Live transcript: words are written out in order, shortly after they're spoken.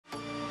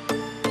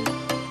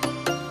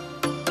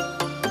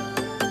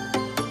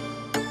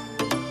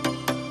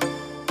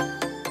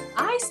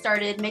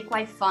started Make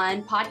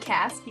LifeFun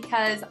Podcast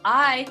because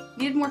I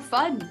needed more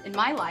fun in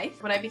my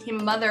life. When I became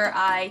a mother,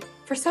 I,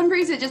 for some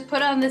reason, just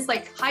put on this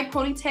like high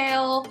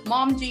ponytail,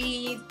 mom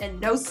jeans, and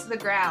nose to the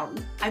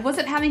ground. I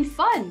wasn't having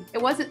fun.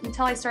 It wasn't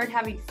until I started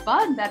having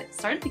fun that it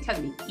started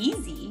becoming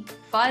easy.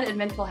 Fun and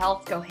mental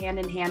health go hand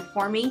in hand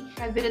for me.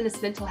 I've been in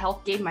this mental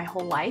health game my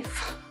whole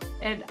life.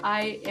 And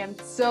I am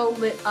so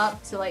lit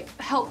up to like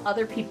help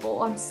other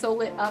people. I'm so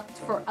lit up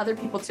for other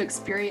people to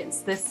experience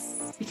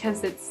this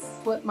because it's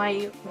what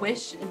my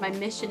wish and my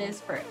mission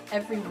is for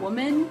every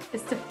woman,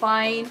 is to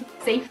find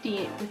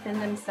safety within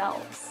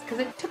themselves. Because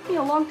it took me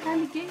a long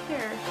time to get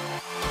here.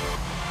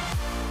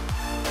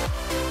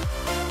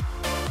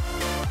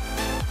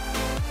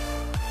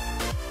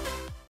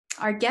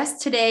 Our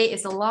guest today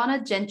is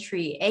Alana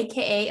Gentry,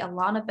 aka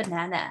Alana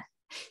Banana.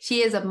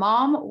 She is a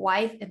mom,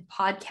 wife, and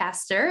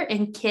podcaster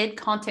and kid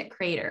content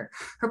creator.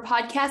 Her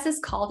podcast is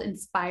called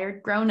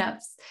Inspired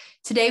Grownups.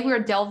 Today,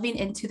 we're delving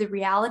into the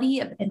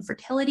reality of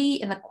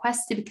infertility and the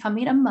quest to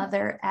becoming a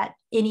mother at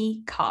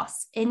any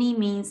cost, any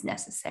means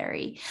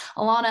necessary.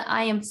 Alana,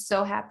 I am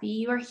so happy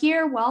you are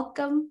here.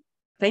 Welcome.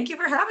 Thank you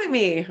for having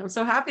me. I'm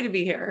so happy to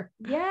be here.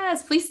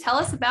 Yes, please tell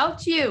us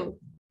about you.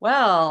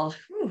 Well,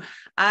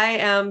 I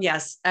am,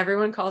 yes,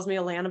 everyone calls me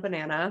Alana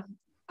Banana.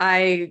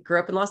 I grew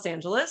up in Los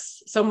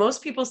Angeles. So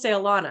most people say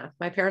Alana.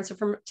 My parents are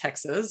from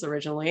Texas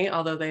originally,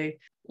 although they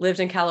lived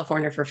in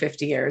California for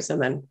 50 years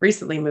and then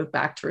recently moved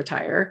back to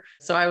retire.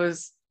 So I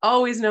was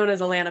always known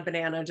as Alana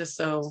Banana, just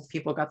so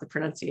people got the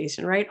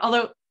pronunciation right.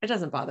 Although it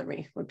doesn't bother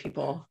me when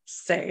people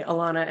say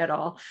Alana at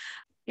all.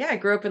 Yeah, I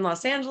grew up in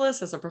Los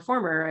Angeles as a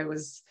performer. I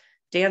was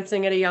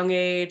dancing at a young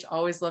age,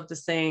 always loved to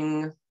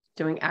sing,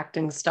 doing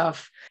acting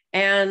stuff,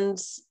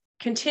 and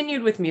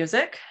continued with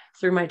music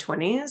through my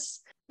 20s.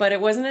 But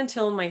it wasn't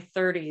until my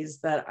 30s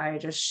that I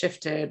just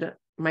shifted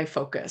my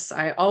focus.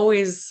 I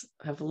always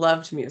have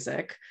loved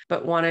music,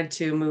 but wanted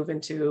to move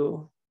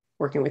into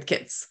working with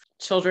kids.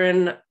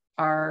 Children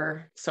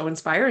are so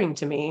inspiring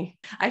to me.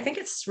 I think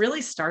it's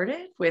really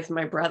started with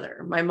my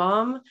brother. My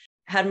mom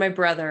had my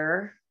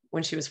brother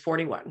when she was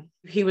 41.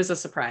 He was a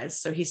surprise.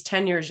 So he's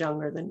 10 years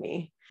younger than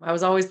me. I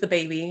was always the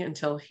baby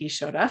until he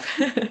showed up.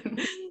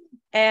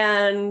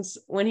 And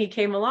when he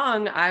came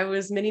along, I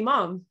was mini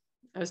mom.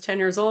 I was 10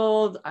 years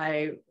old.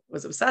 I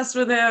was obsessed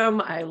with him.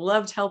 I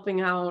loved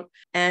helping out.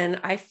 And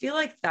I feel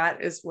like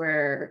that is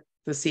where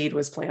the seed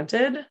was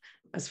planted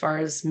as far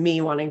as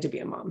me wanting to be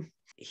a mom.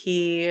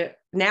 He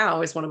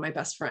now is one of my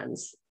best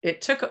friends.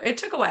 It took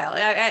a while.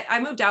 I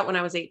moved out when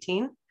I was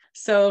 18.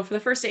 So for the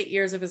first 8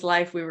 years of his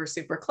life, we were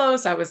super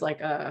close. I was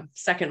like a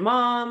second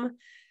mom.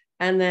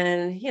 And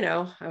then,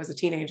 I was a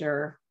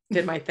teenager,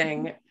 did my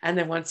thing. And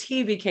then once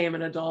he became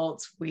an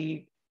adult,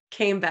 we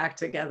came back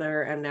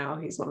together, and now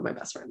he's one of my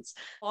best friends.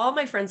 All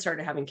my friends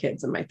started having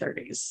kids in my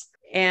 30s.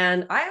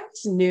 And I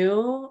always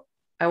knew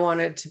I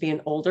wanted to be an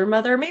older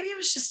mother. Maybe it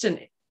was just an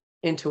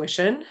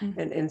intuition,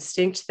 an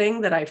instinct thing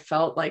that I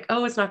felt like,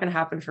 oh, it's not going to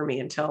happen for me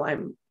until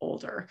I'm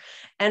older.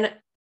 And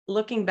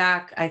looking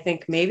back, I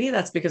think maybe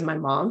that's because my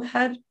mom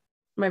had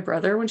my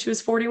brother when she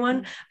was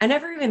 41. I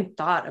never even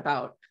thought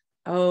about,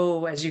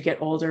 oh, as you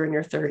get older in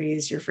your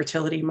 30s, your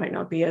fertility might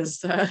not be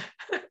as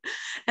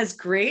as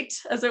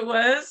great as it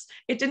was.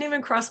 It didn't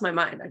even cross my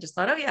mind. I just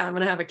thought, oh yeah, I'm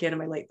going to have a kid in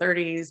my late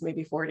 30s,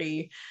 maybe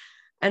 40.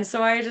 And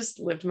so I just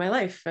lived my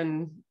life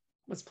and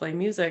was playing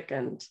music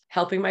and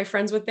helping my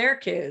friends with their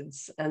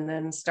kids, and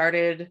then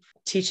started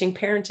teaching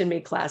parent in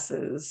me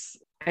classes.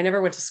 I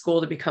never went to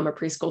school to become a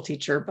preschool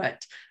teacher,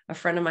 but a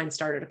friend of mine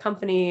started a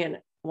company and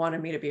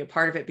wanted me to be a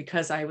part of it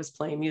because I was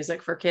playing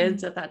music for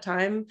kids at that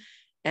time,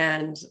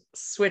 and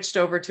switched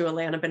over to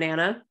Alana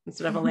Banana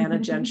instead of Alana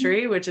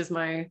Gentry, which is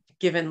my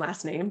given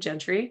last name,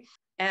 Gentry.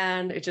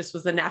 And it just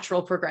was the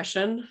natural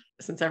progression.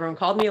 Since everyone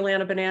called me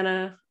Alana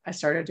Banana, I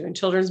started doing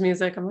children's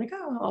music. I'm like,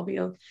 oh, I'll be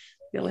the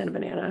Alana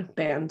Banana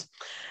band.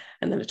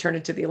 And then it turned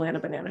into the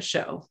Alana Banana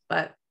show.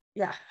 But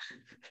yeah.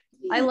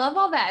 I love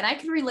all that. And I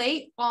can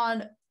relate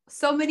on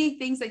so many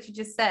things that you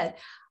just said.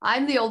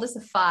 I'm the oldest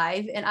of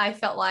 5, and I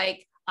felt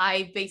like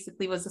I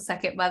basically was a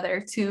second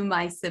mother to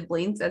my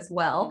siblings as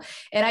well.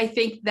 And I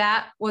think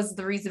that was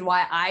the reason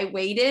why I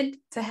waited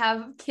to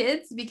have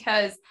kids,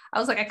 because I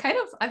was like,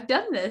 I've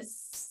done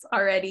this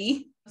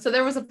already. So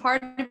there was a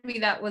part of me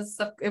that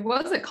it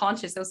wasn't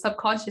conscious, it was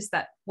subconscious,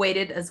 that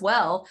waited as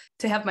well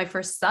to have my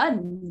first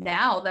son.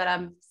 Now that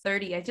I'm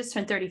 30, I just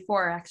turned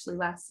 34 actually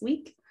last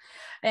week.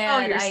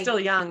 And you're still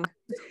young.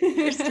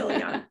 You're still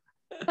young.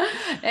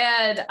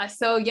 And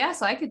so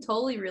I could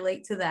totally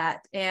relate to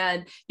that.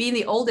 And being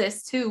the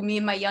oldest too, me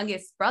and my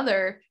youngest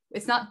brother,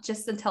 it's not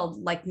just until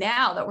like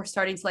now that we're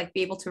starting to like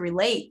be able to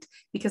relate,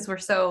 because we're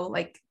so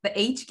like the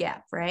age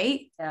gap,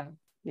 right?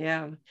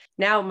 Yeah.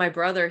 Now my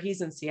brother, he's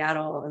in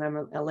Seattle and I'm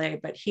in LA,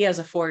 but he has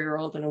a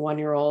 4-year-old and a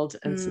 1-year-old.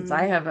 And since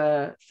I have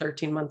a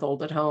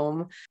 13-month-old at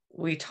home,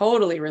 we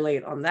totally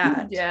relate on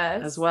that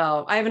as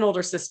well. I have an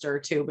older sister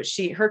too, but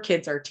her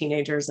kids are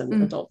teenagers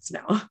and adults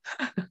now.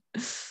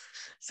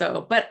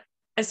 So, but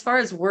as far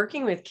as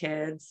working with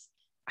kids,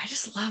 I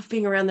just love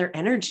being around their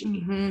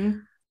energy.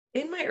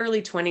 in my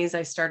early 20s,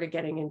 I started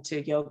getting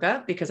into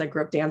yoga because I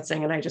grew up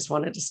dancing and I just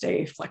wanted to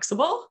stay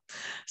flexible.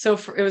 So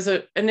it was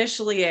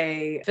initially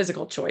a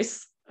physical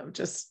choice of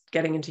just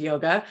getting into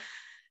yoga.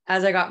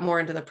 As I got more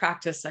into the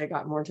practice, I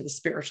got more into the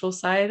spiritual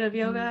side of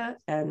yoga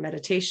and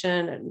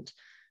meditation and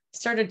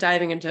started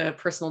diving into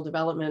personal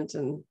development.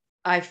 And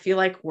I feel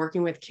like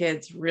working with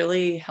kids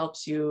really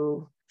helps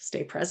you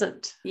stay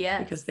present. Yeah.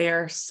 Because they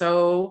are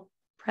so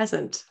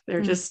present.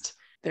 They're just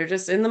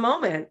in the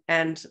moment.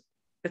 And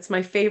it's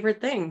my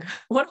favorite thing.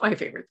 One of my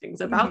favorite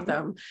things about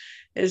them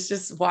is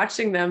just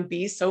watching them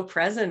be so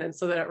present. And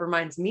so that it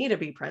reminds me to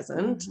be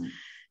present.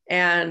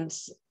 And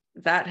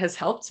that has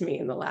helped me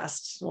in the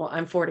last, well,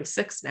 I'm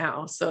 46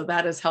 now. So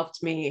that has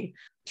helped me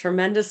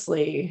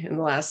tremendously in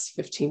the last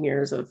 15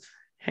 years of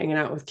hanging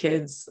out with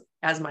kids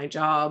as my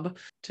job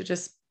to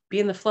just be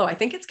in the flow. I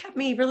think it's kept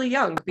me really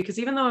young because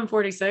even though I'm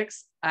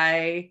 46,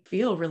 I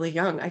feel really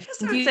young. I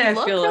guess I would say I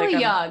feel really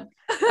like young.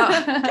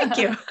 Oh, thank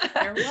you.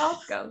 You're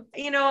welcome.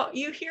 You know,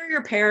 you hear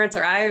your parents,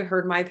 or I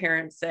heard my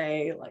parents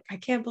say, like, I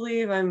can't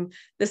believe I'm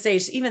this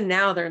age. Even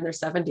now they're in their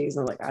 70s.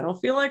 I'm like, I don't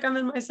feel like I'm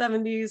in my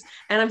 70s.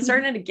 And I'm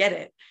starting to get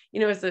it.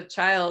 You know, as a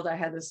child, I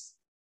had this,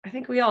 I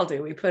think we all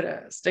do. We put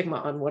a stigma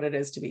on what it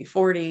is to be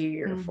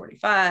 40 or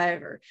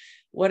 45, or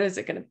what is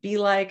it going to be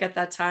like at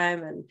that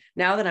time. And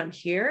now that I'm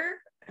here,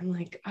 I'm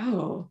like,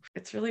 oh,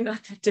 it's really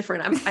not that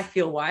different. I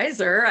feel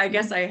wiser. I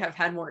guess I have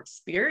had more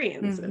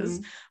experiences,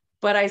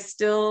 but I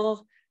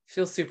still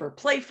feel super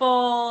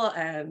playful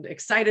and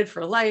excited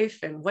for life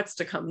and what's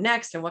to come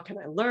next and what can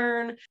I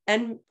learn.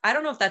 And I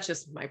don't know if that's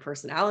just my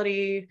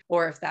personality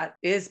or if that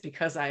is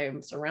because I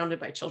am surrounded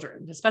by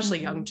children,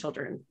 especially young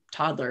children,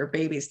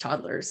 babies,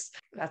 toddlers.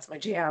 That's my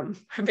jam,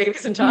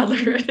 babies and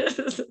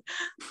toddlers.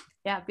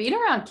 Yeah, being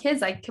around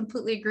kids, I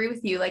completely agree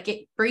with you. Like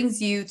it brings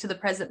you to the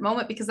present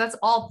moment because that's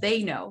all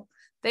they know.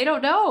 They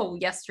don't know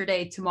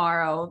yesterday,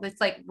 tomorrow.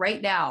 It's like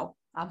right now.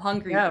 I'm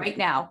hungry right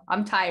now.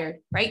 I'm tired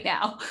right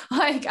now.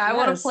 Like I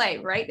want to play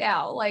right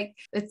now. Like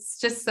it's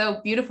just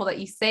so beautiful that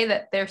you say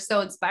that they're so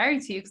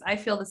inspiring to you because I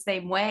feel the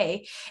same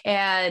way.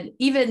 And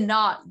even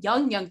not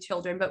young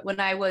children, but when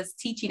I was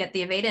teaching at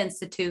the Aveda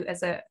Institute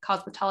as a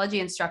cosmetology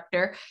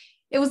instructor,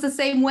 it was the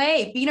same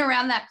way. Being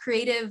around that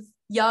creative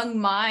young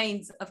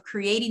minds of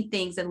creating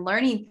things and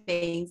learning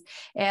things.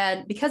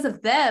 And because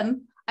of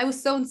them, I was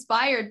so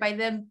inspired by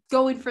them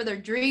going for their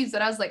dreams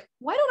that I was like,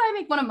 why don't I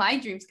make one of my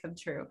dreams come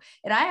true?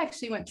 And I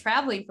actually went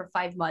traveling for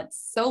 5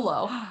 months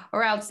solo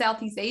around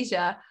Southeast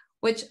Asia,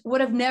 which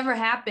would have never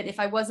happened if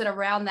I wasn't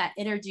around that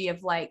energy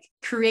of like,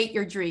 create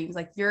your dreams.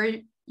 Like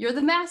you're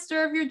the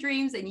master of your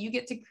dreams and you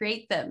get to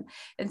create them.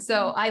 And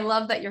so I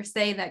love that you're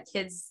saying that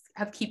kids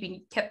have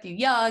kept you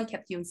young,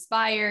 kept you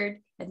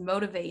inspired and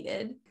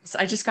motivated. So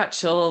I just got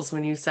chills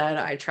when you said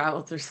I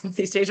traveled through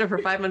Southeast Asia for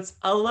 5 months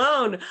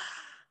alone.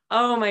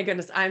 Oh my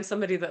goodness. I'm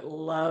somebody that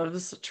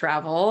loves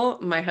travel.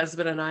 My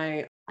husband and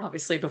I,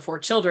 obviously before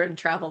children,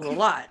 traveled a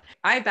lot.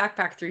 I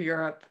backpacked through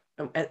Europe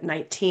at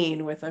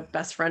 19 with a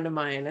best friend of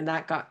mine. And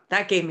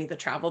that gave me the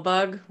travel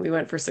bug. We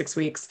went for 6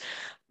 weeks,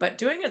 but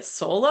doing it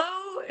solo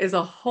is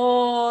a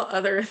whole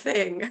other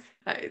thing.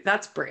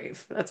 That's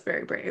brave. That's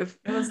very brave.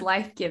 It was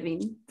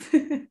life-giving.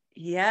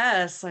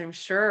 Yes, I'm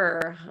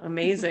sure.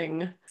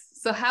 Amazing.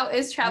 So how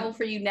is travel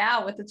for you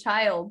now with a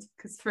child?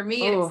 Because for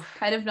me, it's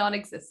kind of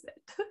non-existent.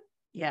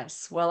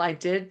 Yes. Well, I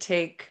did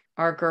take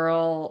our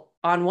girl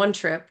on one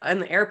trip on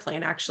the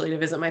airplane, actually, to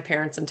visit my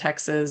parents in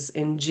Texas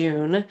in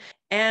June.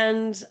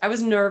 And I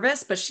was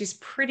nervous, but she's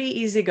pretty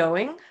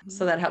easygoing.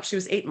 So that helped. She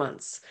was 8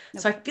 months.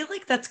 So I feel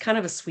like that's kind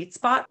of a sweet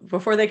spot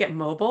before they get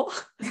mobile.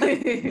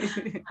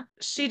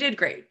 She did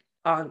great.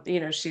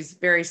 She's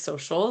very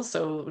social.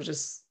 So it was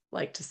just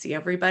like to see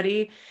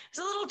everybody. It's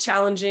a little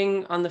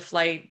challenging on the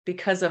flight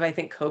because of, I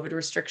think, COVID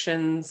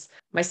restrictions.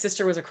 My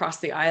sister was across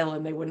the aisle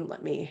and they wouldn't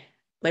let me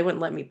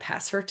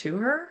pass her to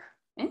her.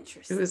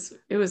 Interesting.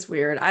 It was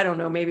weird. I don't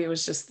know. Maybe it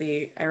was just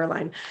the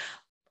airline.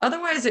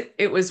 Otherwise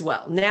it was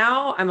well.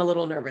 Now I'm a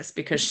little nervous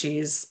because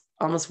she's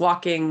almost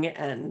walking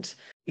and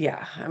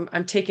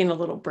I'm taking a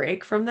little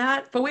break from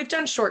that, but we've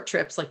done short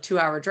trips, like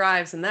 2-hour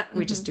drives, and that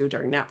we just do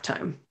during nap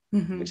time.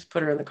 We just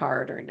put her in the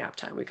car during nap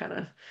time. We kind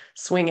of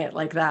swing it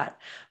like that.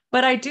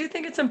 But I do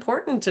think it's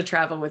important to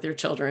travel with your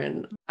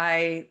children.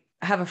 I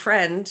have a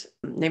friend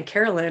named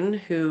Carolyn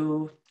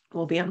who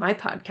will be on my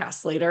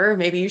podcast later.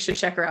 Maybe you should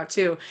check her out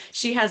too.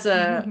 She has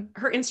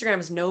her Instagram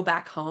is No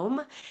Back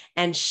Home,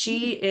 and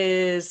she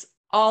is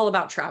all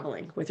about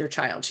traveling with your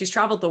child. She's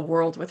traveled the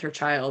world with her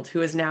child,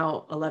 who is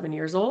now 11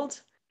 years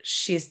old.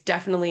 She's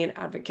definitely an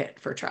advocate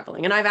for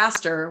traveling. And I've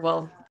asked her,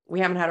 well, we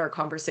haven't had our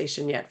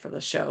conversation yet for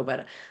the show,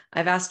 but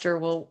I've asked her,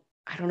 well,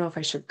 I don't know if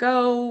I should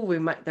go.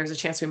 There's a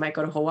chance we might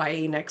go to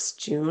Hawaii next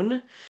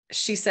June.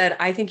 She said,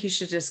 I think you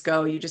should just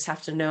go. You just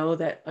have to know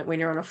that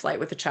when you're on a flight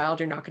with a child,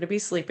 you're not going to be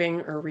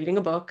sleeping or reading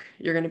a book.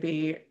 You're going to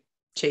be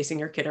chasing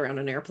your kid around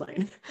an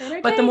airplane.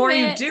 But the more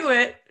you do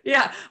it,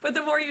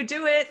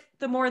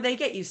 the more they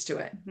get used to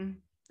it.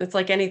 It's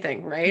like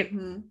anything, right?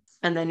 And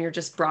then you're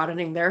just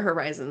broadening their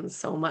horizons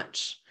so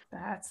much.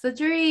 That's the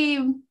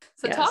dream.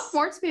 So Yes. talk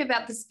more to me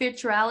about the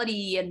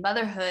spirituality and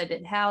motherhood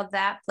and how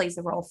that plays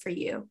a role for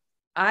you.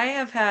 I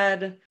have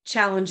had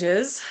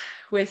challenges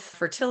with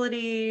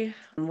fertility,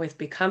 with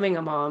becoming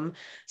a mom.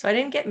 So I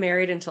didn't get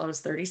married until I was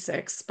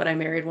 36, but I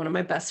married one of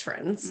my best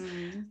friends.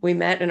 We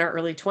met in our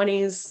early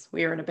 20s.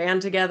 We were in a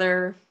band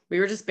together. We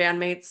were just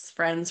bandmates,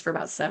 friends for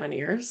about 7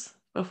 years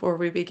before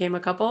we became a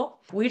couple.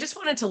 We just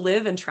wanted to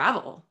live and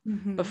travel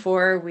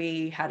before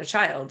we had a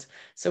child.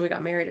 So we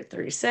got married at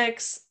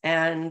 36.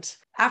 And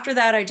after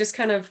that, I just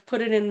kind of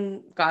put it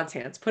in God's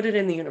hands, put it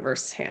in the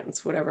universe's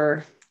hands,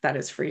 whatever that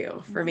is for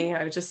you. For me,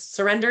 I just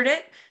surrendered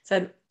it,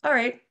 said, all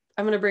right,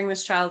 I'm going to bring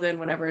this child in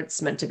whenever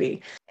it's meant to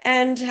be.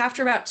 And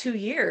after about 2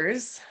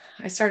 years,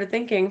 I started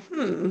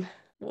thinking,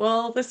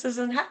 well, this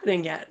isn't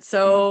happening yet.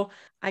 So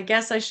I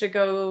guess I should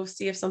go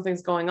see if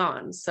something's going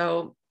on.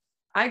 So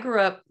I grew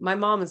up, my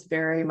mom is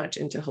very much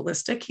into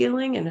holistic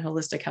healing and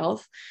holistic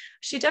health.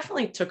 She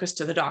definitely took us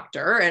to the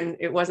doctor, and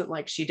it wasn't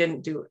like she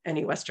didn't do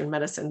any Western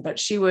medicine, but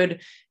she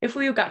would, if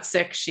we got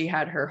sick, she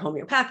had her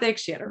homeopathic,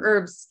 she had her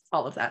herbs,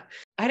 all of that.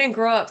 I didn't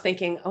grow up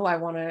thinking, oh, I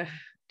want to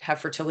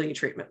have fertility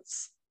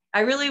treatments.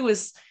 I really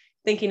was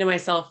thinking to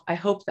myself, I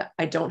hope that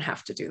I don't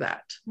have to do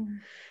that.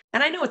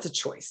 And I know it's a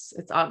choice.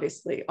 It's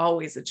obviously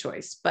always a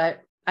choice, but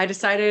I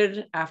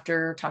decided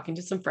after talking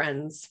to some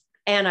friends,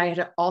 and I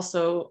had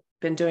also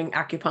been doing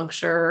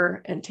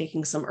acupuncture and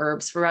taking some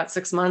herbs for about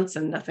 6 months,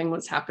 and nothing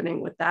was happening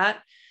with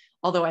that.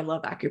 Although I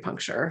love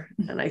acupuncture.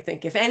 And I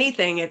think if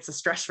anything, it's a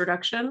stress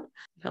reduction.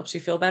 It helps you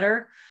feel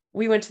better.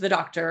 We went to the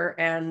doctor,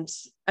 and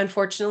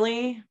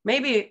unfortunately,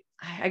 maybe,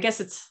 I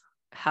guess it's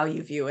how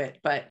you view it,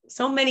 but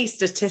so many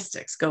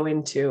statistics go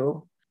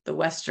into the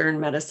Western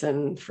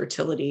medicine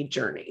fertility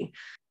journey.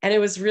 And it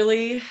was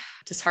really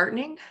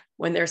disheartening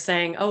when they're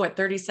saying, oh, at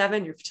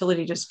 37, your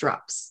fertility just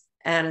drops.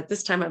 And at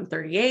this time, I'm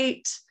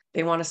 38.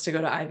 They want us to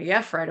go to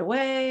IVF right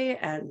away,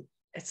 and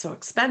it's so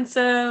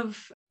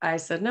expensive. I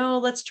said, no,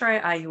 let's try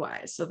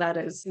IUI. So that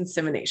is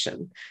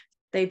insemination.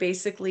 They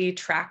basically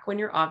track when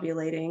you're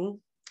ovulating.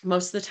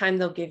 Most of the time,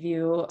 they'll give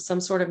you some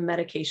sort of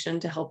medication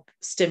to help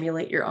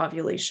stimulate your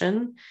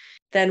ovulation.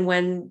 Then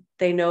when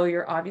they know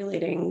you're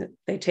ovulating,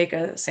 they take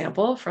a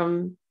sample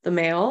from the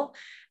male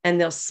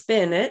and they'll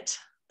spin it.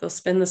 They'll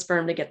spin the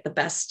sperm to get the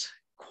best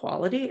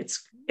quality.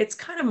 It's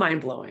kind of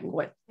mind-blowing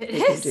what they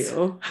can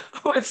do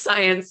with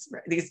science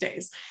these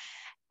days.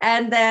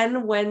 And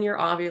then when you're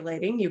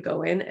ovulating, you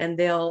go in and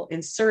they'll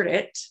insert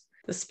it,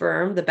 the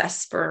sperm, the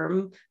best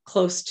sperm,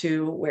 close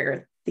to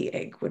where the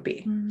egg would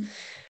be.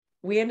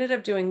 We ended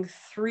up doing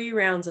 3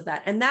 rounds of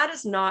that. And that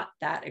is not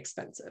that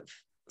expensive.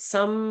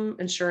 Some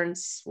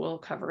insurance will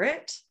cover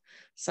it,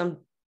 some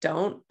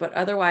don't, but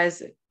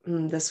otherwise,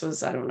 this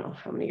was, I don't know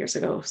how many years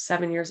ago,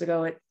 7 years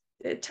ago,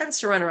 it tends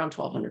to run around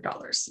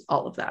 $1,200,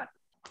 all of that,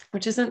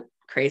 which isn't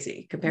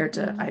crazy compared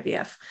to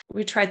IVF.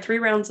 We tried 3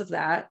 rounds of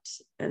that,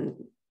 and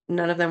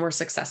none of them were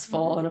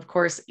successful. And of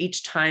course,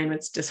 each time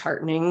it's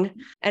disheartening.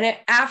 And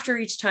after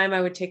each time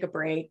I would take a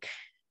break,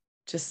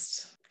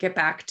 just get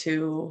back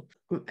to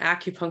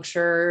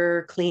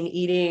acupuncture, clean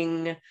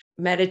eating,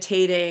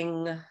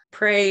 meditating,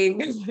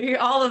 praying,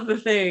 all of the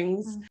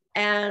things.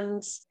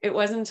 And it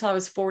wasn't until I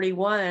was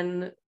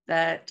 41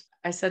 that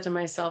I said to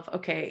myself,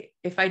 okay,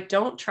 if I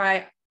don't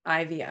try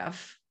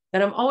IVF,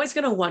 then I'm always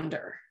going to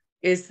wonder,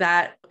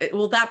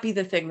 will that be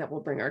the thing that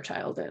will bring our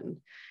child in?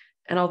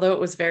 And although it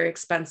was very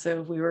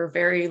expensive, we were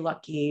very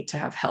lucky to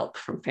have help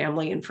from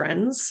family and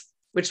friends,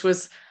 which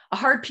was a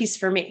hard piece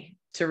for me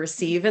to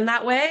receive in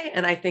that way.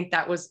 And I think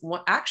that was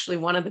actually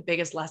one of the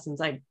biggest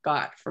lessons I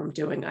got from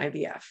doing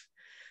IVF,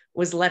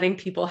 was letting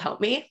people help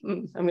me.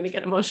 I'm going to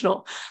get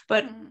emotional,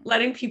 but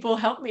letting people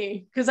help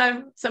me, because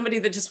I'm somebody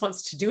that just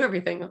wants to do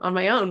everything on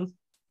my own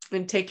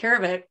and take care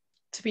of it.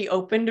 To be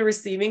open to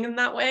receiving in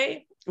that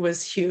way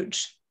was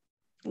huge.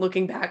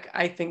 Looking back,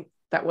 I think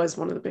that was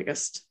one of the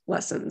biggest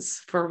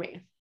lessons for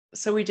me.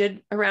 So we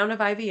did a round of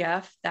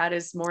IVF that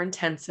is more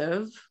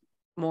intensive,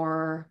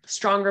 more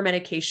stronger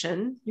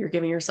medication. You're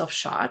giving yourself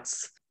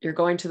shots. You're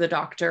going to the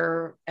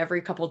doctor every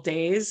couple of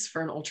days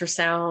for an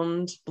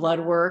ultrasound, blood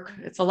work.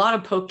 It's a lot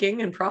of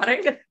poking and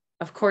prodding.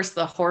 Of course,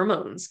 the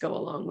hormones go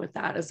along with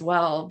that as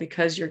well,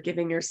 because you're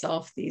giving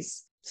yourself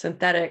these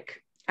synthetic,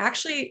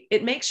 actually,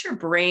 it makes your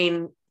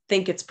brain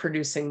think it's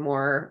producing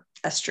more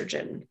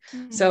estrogen.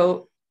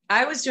 So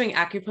I was doing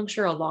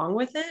acupuncture along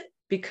with it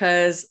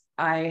because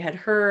I had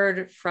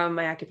heard from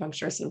my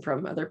acupuncturist and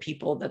from other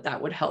people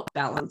that would help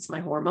balance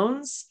my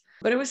hormones,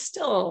 but it was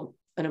still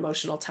an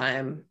emotional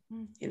time.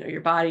 You know,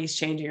 your body's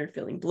changing, you're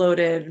feeling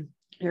bloated,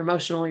 you're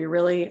emotional,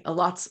 a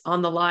lot's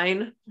on the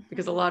line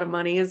because a lot of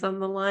money is on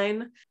the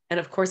line. And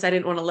of course, I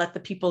didn't want to let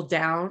the people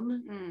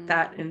down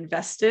that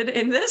invested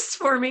in this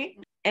for me.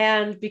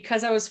 And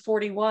because I was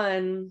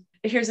 41,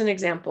 here's an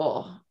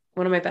example.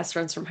 One of my best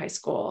friends from high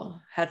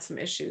school had some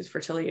issues,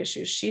 fertility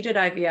issues. She did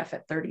IVF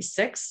at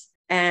 36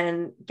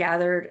 and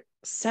gathered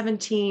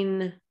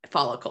 17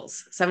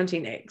 follicles,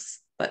 17 eggs.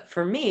 But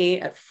for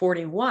me at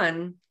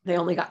 41, they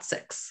only got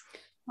 6.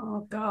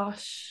 Oh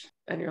gosh.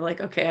 And you're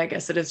like, okay, I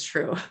guess it is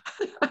true.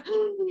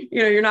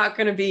 You're not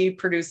going to be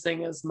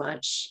producing as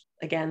much.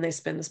 Again, they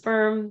spin the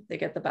sperm, they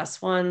get the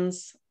best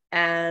ones,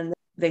 and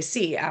they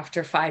see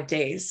after 5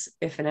 days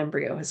if an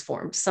embryo has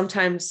formed.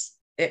 Sometimes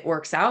it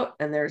works out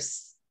and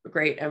there's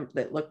great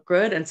that look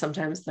good, and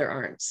sometimes there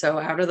aren't. So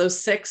out of those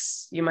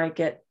 6, you might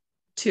get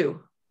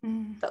 2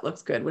 that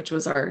looks good, which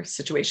was our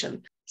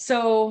situation.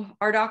 So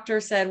our doctor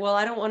said, well,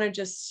 I don't want to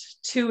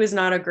just 2 is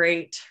not a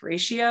great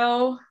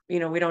ratio. We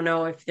don't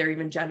know if they're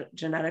even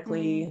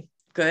genetically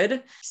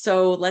good.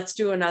 So let's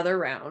do another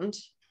round,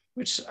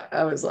 which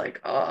I was like,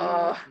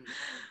 oh,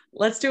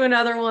 let's do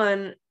another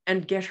one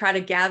and try to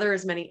gather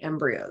as many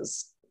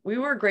embryos. We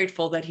were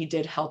grateful that he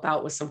did help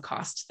out with some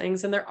cost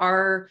things. And there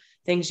are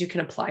things you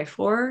can apply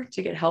for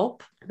to get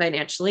help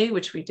financially,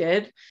 which we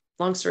did.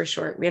 Long story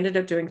short, we ended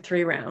up doing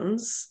 3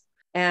 rounds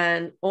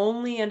and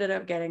only ended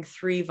up getting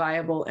 3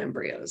 viable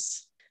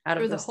embryos out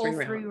of the whole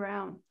 3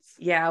 rounds.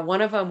 Yeah.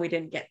 One of them, we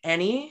didn't get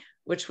any,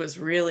 which was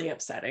really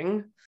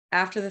upsetting.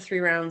 After the 3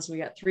 rounds, we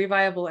got 3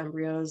 viable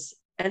embryos.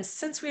 And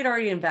since we had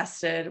already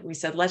invested, we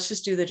said, let's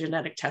just do the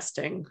genetic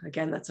testing.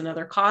 Again, that's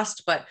another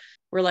cost, but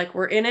we're like,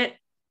 we're in it.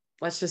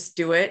 Let's just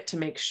do it to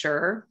make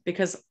sure,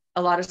 because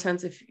a lot of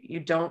times if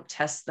you don't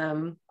test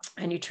them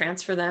and you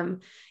transfer them,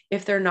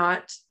 if they're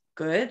not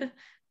good,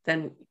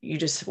 then you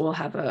just will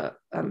have a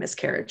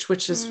miscarriage,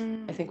 which is,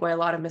 I think, why a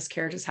lot of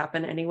miscarriages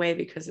happen anyway,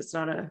 because it's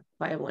not a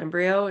viable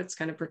embryo. It's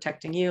kind of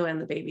protecting you and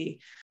the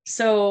baby.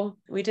 So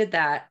we did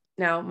that.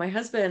 Now, my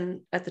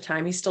husband at the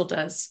time, he still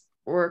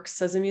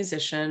works as a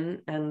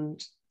musician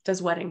and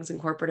does weddings and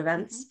corporate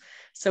events.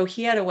 So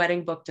he had a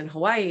wedding booked in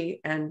Hawaii,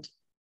 and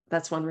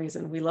that's one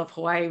reason we love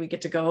Hawaii. We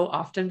get to go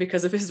often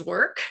because of his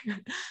work.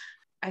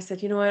 I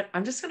said, you know what?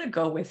 I'm just going to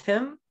go with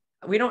him.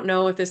 We don't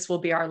know if this will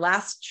be our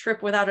last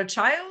trip without a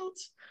child,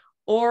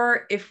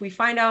 or if we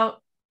find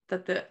out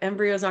that the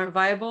embryos aren't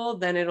viable,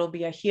 then it'll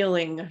be a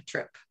healing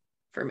trip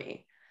for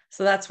me.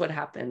 So that's what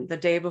happened. The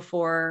day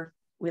before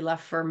we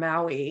left for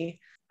Maui,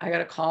 I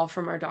got a call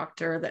from our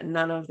doctor that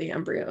none of the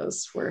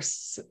embryos were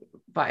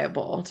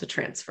viable to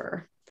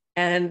transfer.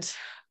 And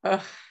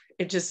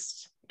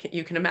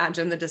you can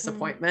imagine the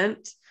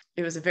disappointment.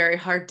 It was a very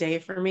hard day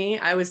for me.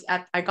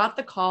 I got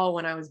the call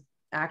when I was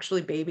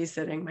actually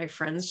babysitting my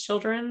friend's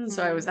children.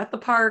 So I was at the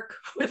park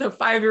with a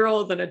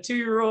 5-year-old and a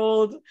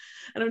 2-year-old,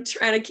 and I'm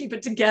trying to keep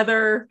it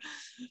together,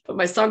 put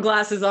my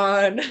sunglasses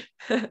on.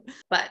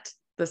 But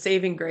the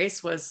saving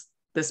grace was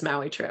this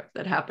Maui trip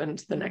that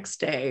happened the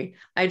next day.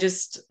 I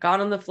just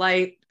got on the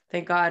flight.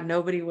 Thank God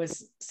nobody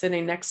was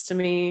sitting next to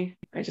me.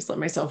 I just let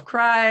myself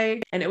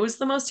cry. And it was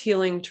the most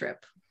healing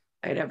trip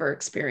I'd ever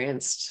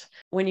experienced.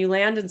 When you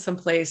land in some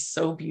place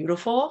so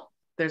beautiful,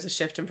 there's a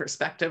shift in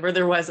perspective, or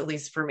there was, at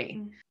least for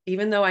me.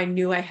 Even though I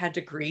knew I had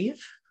to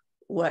grieve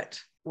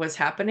what was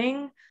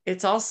happening,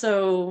 it's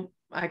also,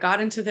 I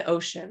got into the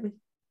ocean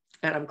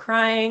and I'm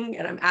crying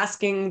and I'm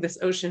asking this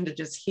ocean to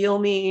just heal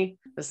me,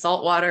 the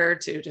salt water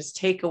to just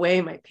take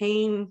away my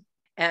pain.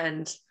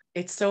 And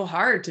it's so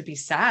hard to be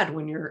sad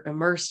when you're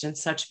immersed in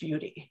such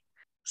beauty.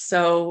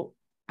 So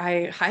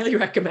I highly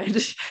recommend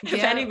if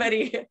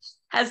anybody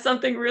has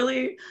something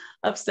really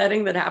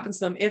upsetting that happens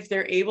to them, if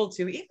they're able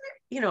to, even,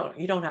 you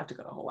don't have to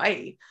go to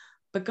Hawaii,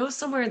 but go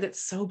somewhere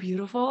that's so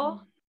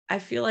beautiful. I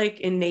feel like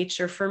in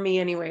nature, for me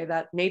anyway,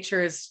 that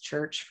nature is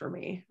church for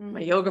me. My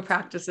yoga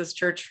practice is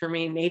church for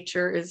me.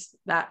 Nature is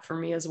that for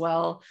me as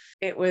well.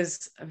 It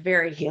was a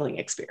very healing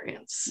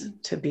experience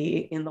to be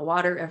in the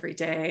water every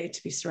day,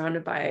 to be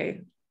surrounded by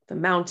the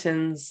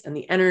mountains and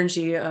the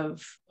energy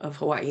of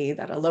Hawaii,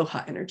 that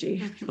aloha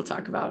energy people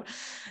talk about.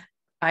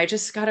 I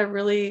just got a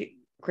really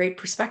great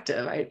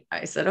perspective.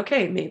 I said,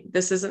 okay, maybe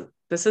this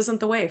isn't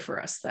the way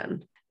for us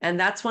then. And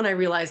that's when I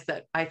realized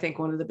that I think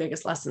one of the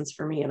biggest lessons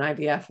for me in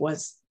IVF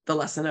was the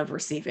lesson of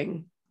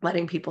receiving,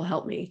 letting people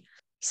help me.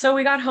 So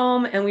we got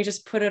home and we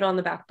just put it on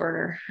the back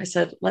burner. I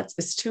said,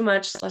 it's too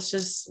much. Let's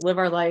just live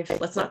our life.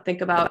 Let's not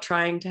think about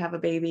trying to have a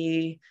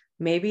baby.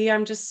 Maybe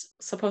I'm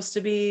just supposed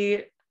to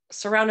be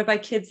surrounded by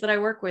kids that I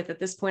work with. At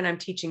this point, I'm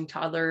teaching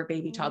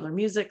baby toddler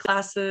music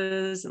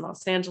classes in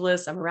Los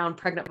Angeles. I'm around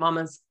pregnant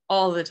mamas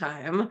all the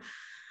time.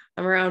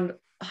 I'm around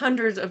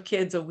hundreds of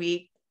kids a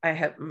week. I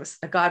have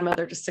a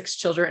godmother to 6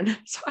 children.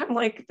 So I'm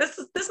like,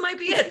 this might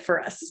be it for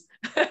us.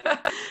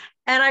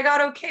 And I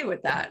got okay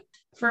with that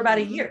for about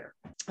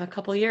a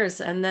couple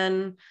years. And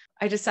then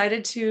I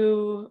decided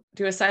to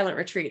do a silent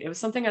retreat. It was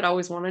something I'd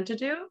always wanted to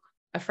do.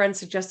 A friend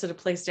suggested a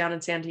place down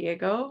in San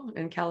Diego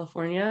in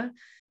California.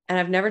 And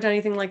I've never done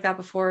anything like that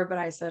before, but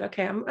I said,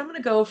 okay, I'm going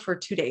to go for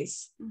 2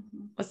 days.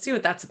 Let's see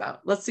what that's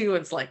about. Let's see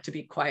what it's like to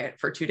be quiet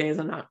for 2 days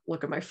and not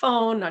look at my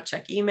phone, not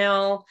check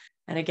email.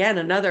 And again,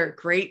 another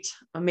great,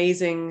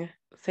 amazing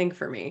thing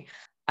for me.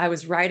 I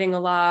was writing a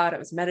lot. I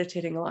was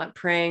meditating a lot,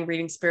 praying,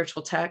 reading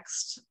spiritual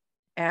text,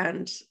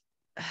 and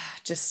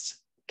just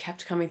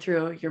kept coming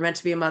through. You're meant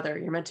to be a mother.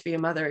 You're meant to be a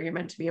mother. You're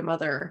meant to be a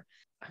mother.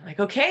 I'm like,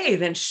 okay,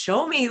 then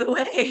show me the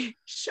way.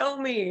 Show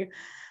me,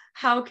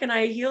 how can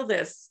I heal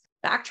this?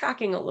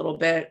 Backtracking a little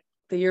bit,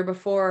 the year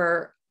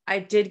before, I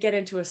did get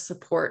into a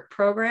support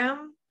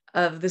program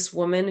of this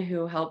woman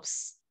who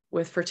helps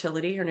with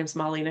fertility. Her name's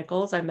Molly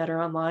Nichols. I met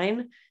her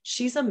online.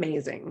 She's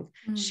amazing.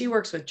 She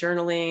works with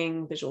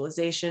journaling,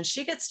 visualization.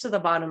 She gets to the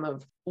bottom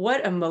of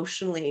what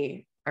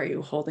emotionally are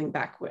you holding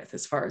back with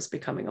as far as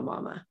becoming a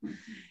mama.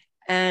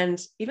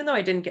 And even though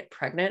I didn't get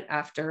pregnant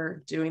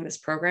after doing this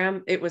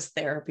program, it was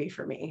therapy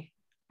for me.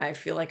 I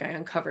feel like I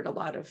uncovered a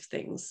lot of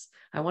things.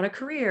 I want a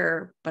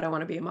career, but I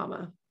want to be a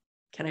mama.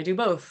 Can I do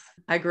both?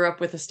 I grew up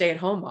with a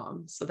stay-at-home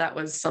mom. So that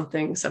was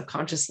something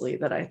subconsciously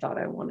that I thought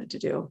I wanted to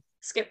do.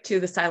 Skip to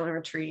the silent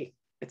retreat.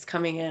 It's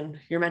coming in.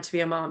 You're meant to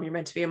be a mom. You're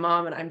meant to be a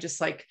mom. And I'm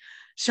just like,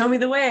 show me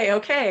the way.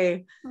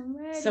 Okay. I'm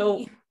ready.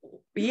 So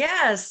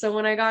yeah. So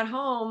when I got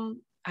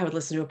home, I would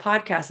listen to a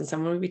podcast and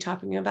someone would be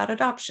talking about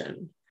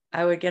adoption.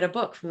 I would get a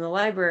book from the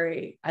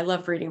library. I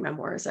love reading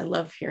memoirs. I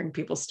love hearing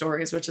people's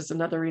stories, which is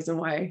another reason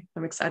why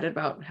I'm excited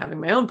about having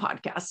my own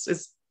podcast,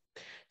 is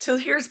to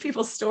hear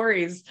people's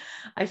stories.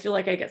 I feel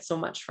like I get so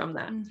much from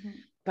that.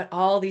 But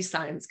all these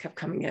signs kept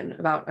coming in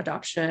about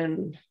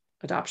adoption.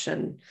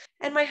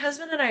 And my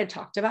husband and I had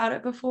talked about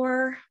it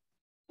before,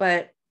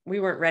 but we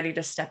weren't ready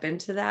to step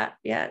into that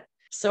yet.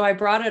 So I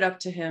brought it up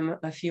to him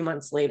a few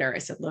months later. I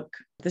said, look,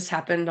 this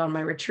happened on my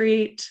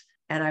retreat,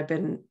 and I've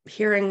been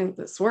hearing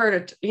this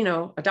word,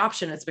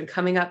 adoption. It's been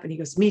coming up. And he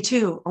goes, me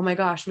too. Oh my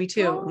gosh, me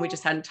too. And we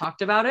just hadn't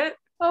talked about it.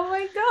 Oh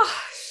my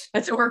gosh.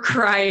 And so we're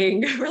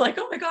crying. We're like,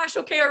 oh my gosh,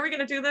 okay, are we going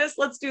to do this?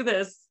 Let's do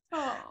this.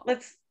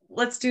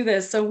 Let's do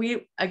this. So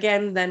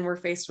then we're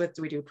faced with,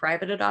 do we do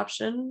private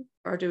adoption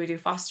or do we do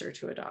foster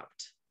to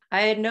adopt?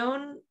 I had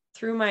known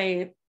through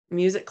my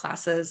music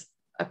classes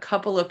a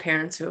couple of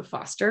parents who have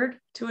fostered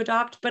to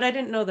adopt, but I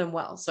didn't know them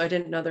well. So I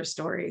didn't know their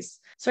stories.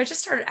 So I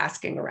just started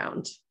asking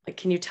around, like,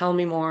 can you tell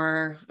me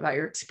more about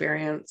your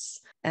experience?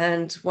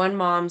 And one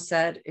mom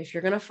said, if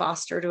you're going to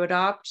foster to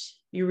adopt,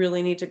 you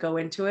really need to go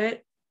into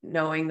it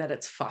knowing that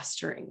it's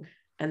fostering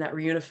and that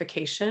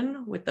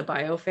reunification with the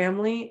bio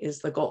family is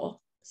the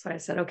goal. So I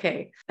said,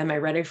 okay, am I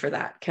ready for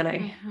that? Can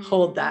I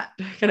hold that?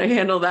 Can I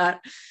handle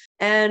that?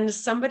 And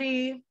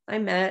somebody I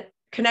met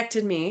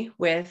connected me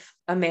with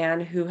a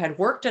man who had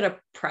worked at a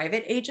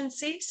private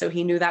agency. So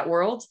he knew that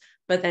world,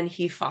 but then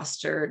he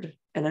fostered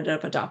and ended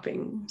up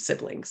adopting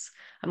siblings.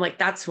 I'm like,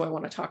 that's who I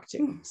want to talk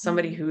to.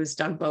 Somebody who's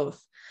done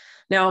both.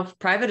 Now,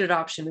 private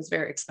adoption is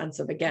very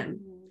expensive. Again,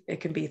 it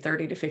can be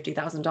 $30,000 to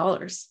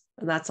 $50,000.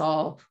 And that's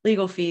all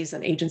legal fees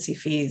and agency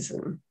fees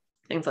and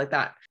things like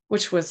that,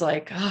 which was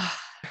like,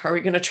 are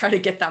we going to try to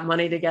get that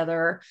money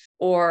together,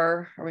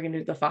 or are we going to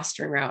do the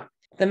fostering route?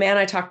 The man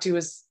I talked to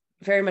was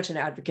very much an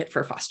advocate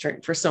for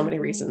fostering for so many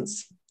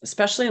reasons,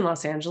 especially in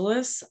Los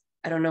Angeles.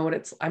 I don't know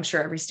I'm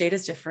sure every state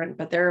is different,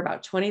 but there are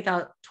about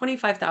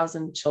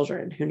 25,000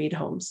 children who need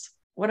homes.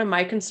 One of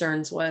my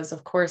concerns was,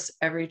 of course,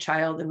 every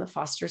child in the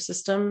foster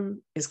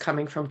system is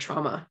coming from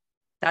trauma.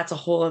 That's a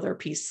whole other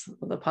piece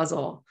of the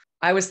puzzle.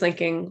 I was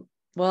thinking,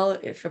 well,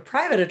 if a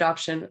private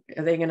adoption,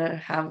 are they going to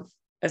have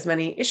as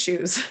many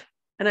issues?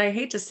 And I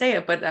hate to say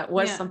it, but that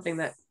was something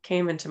that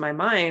came into my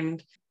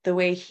mind. The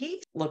way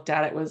he looked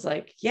at it was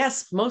like,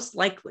 yes, most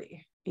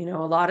likely, a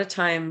lot of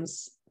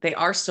times they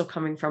are still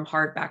coming from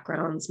hard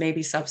backgrounds,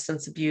 maybe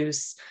substance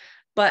abuse,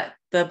 but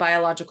the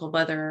biological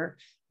mother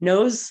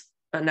knows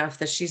enough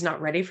that she's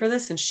not ready for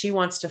this. And she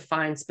wants to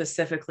find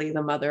specifically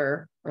the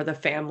mother or the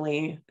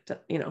family,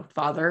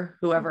 father,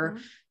 whoever,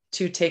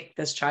 to take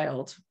this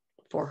child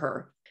for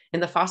her. In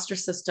the foster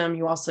system,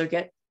 you also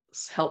get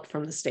help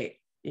from the state.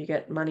 You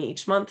get money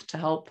each month to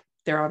help.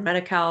 They're on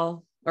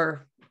Medi-Cal,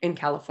 or in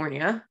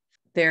California,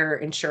 their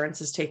insurance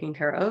is taken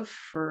care of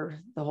for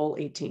the whole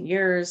 18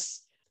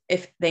 years.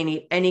 If they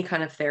need any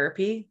kind of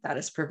therapy, that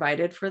is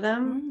provided for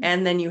them.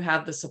 And then you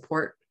have the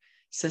support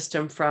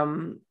system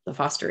from the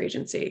foster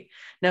agency.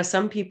 Now,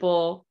 some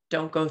people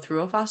don't go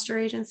through a foster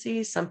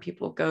agency. Some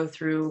people go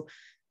through,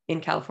 in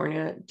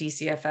California,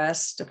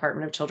 DCFS,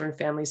 Department of Children and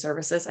Family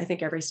Services. I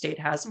think every state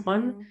has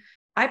one.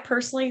 I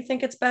personally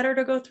think it's better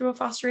to go through a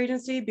foster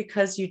agency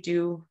because you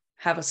do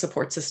have a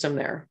support system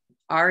there.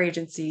 Our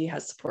agency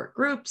has support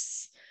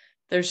groups.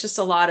 There's just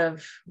a lot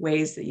of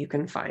ways that you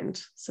can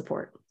find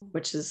support,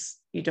 which is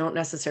you don't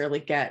necessarily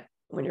get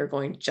when you're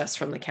going just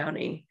from the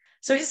county.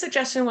 So his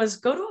suggestion was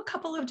go to a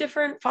couple of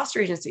different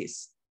foster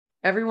agencies.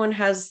 Everyone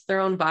has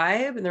their own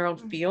vibe and their own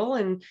feel,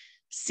 and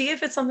see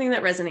if it's something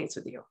that resonates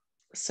with you.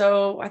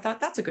 So I thought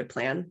that's a good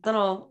plan. Then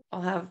I'll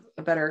have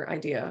a better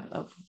idea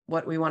of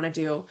what we want to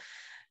do.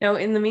 Now,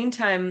 in the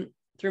meantime,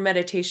 through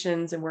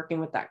meditations and working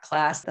with that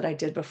class that I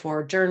did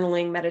before,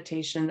 journaling,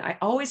 meditation, I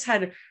always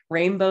had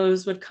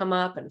rainbows would come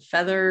up and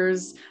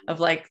feathers of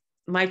like,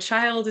 my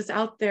child is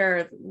out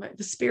there.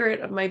 The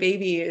spirit of my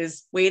baby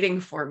is waiting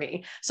for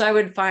me. So I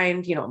would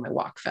find, my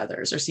walk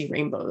feathers or see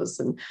rainbows.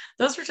 And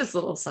those were just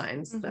little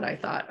signs that I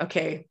thought,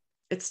 okay,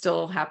 it's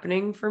still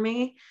happening for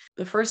me.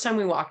 The first time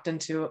we walked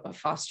into a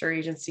foster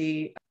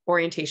agency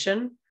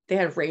orientation, they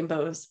had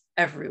rainbows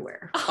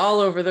everywhere, all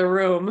over the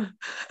room.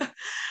 And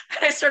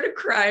I started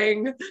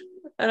crying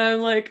and I'm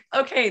like,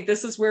 okay,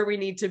 this is where we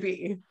need to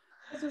be.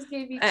 This just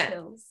gave you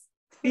chills.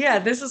 Yeah,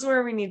 this is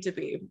where we need to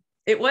be.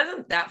 It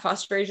wasn't that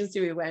foster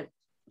agency we went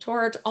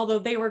towards, although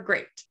they were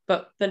great.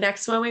 But the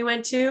next one we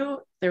went to,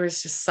 there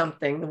was just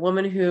something. The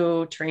woman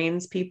who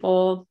trains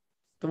people,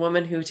 the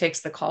woman who takes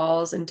the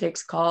calls and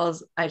takes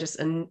calls, I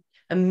just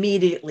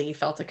immediately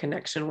felt a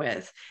connection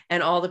with.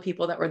 And all the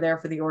people that were there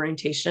for the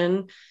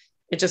orientation,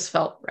 it just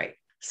felt right.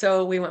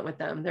 So we went with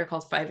them. They're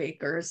called 5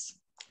 Acres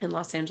in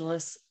Los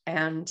Angeles.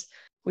 And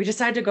we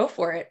decided to go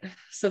for it.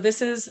 So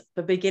this is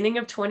the beginning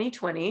of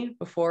 2020,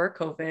 before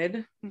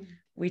COVID.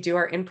 We do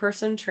our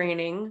in-person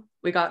training.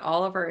 We got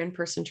all of our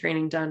in-person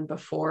training done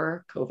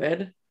before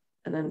COVID,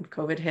 and then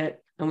COVID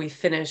hit and we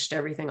finished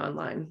everything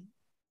online.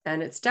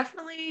 And it's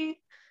definitely,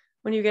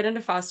 when you get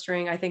into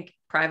fostering, I think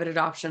private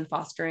adoption,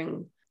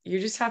 fostering, you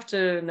just have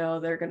to know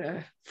they're going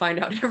to find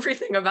out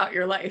everything about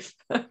your life.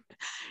 You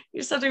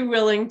just have to be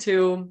willing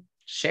to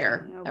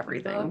share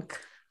everything.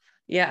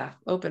 Yeah,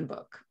 open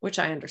book, which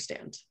I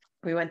understand.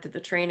 We went through the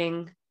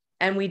training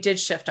and we did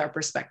shift our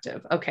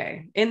perspective.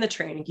 Okay, in the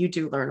training, you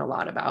do learn a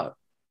lot about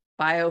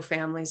bio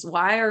families.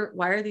 Why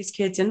are these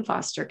kids in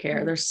foster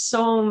care? There's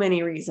so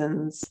many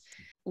reasons.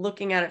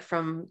 Looking at it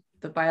from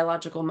the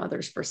biological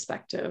mother's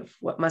perspective,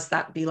 what must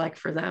that be like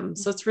for them?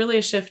 So it's really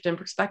a shift in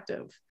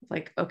perspective.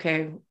 Like,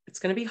 okay, it's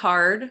going to be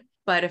hard,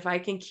 but if I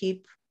can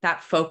keep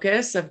that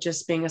focus of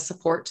just being a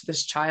support to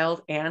this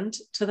child and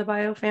to the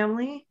bio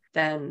family,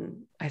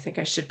 then I think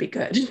I should be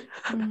good.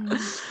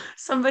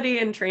 Somebody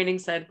in training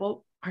said,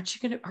 well, aren't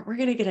we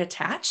going to get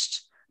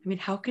attached? I mean,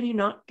 how can you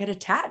not get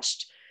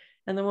attached?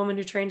 And the woman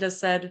who trained us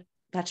said,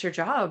 that's your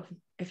job.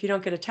 If you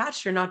don't get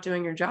attached, you're not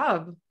doing your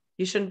job.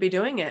 You shouldn't be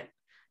doing it.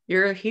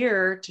 You're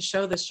here to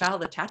show this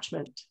child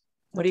attachment.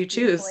 What do you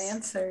choose?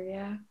 Answer,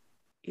 yeah.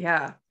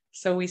 Yeah.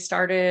 So we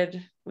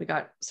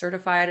got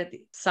certified at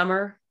the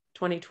summer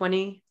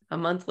 2020. A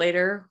month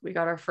later, we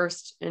got our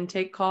first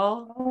intake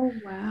call. Oh,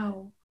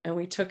 wow. And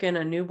we took in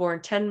a newborn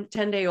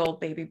 10-day-old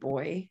baby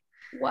boy.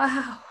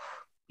 Wow.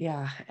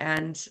 Yeah.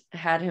 And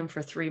had him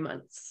for 3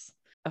 months.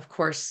 Of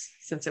course,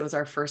 since it was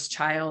our first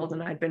child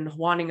and I'd been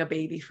wanting a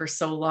baby for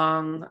so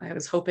long, I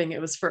was hoping it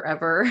was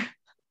forever.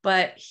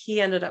 But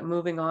he ended up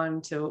moving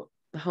on to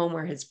the home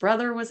where his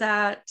brother was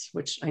at,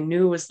 which I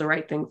knew was the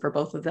right thing for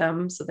both of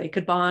them so they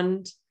could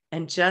bond.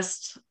 And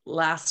just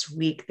last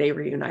week, they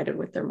reunited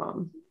with their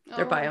mom,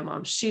 their bio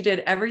mom. She did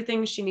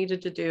everything she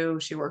needed to do.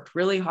 She worked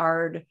really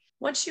hard.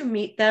 Once you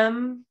meet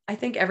them, I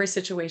think every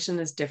situation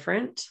is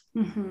different.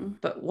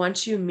 But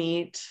once you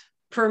meet,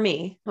 for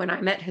me, when I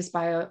met his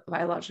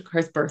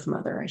his birth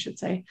mother, I should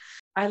say,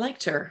 I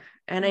liked her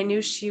and I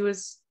knew she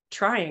was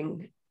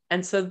trying.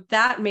 And so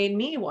that made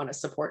me want to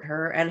support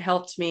her and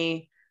helped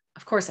me.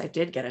 Of course, I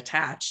did get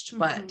attached,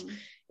 but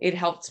it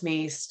helped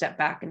me step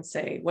back and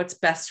say, what's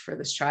best for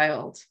this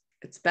child?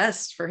 It's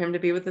best for him to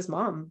be with his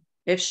mom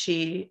if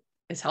she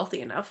is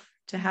healthy enough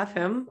to have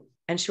him.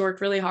 And she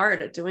worked really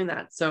hard at doing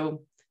that.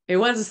 So it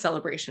was a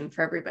celebration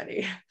for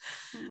everybody.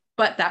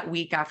 But that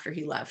week after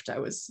he left, I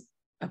was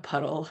a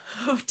puddle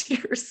of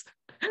tears,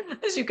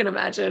 as you can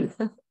imagine.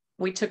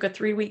 We took a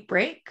 3-week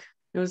break.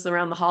 It was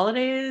around the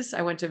holidays.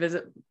 I went to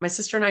visit my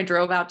sister and I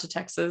drove out to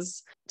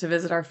Texas to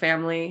visit our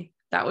family.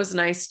 That was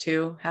nice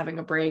too, having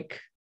a break.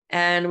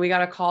 And we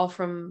got a call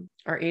from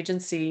our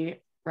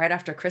agency right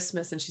after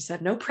Christmas. And she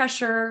said, no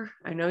pressure.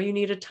 I know you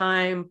needed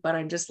time, but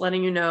I'm just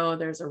letting you know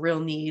there's a real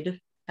need.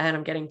 And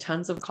I'm getting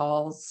tons of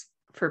calls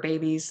for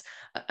babies.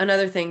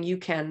 Another thing, you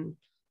can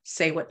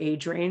say what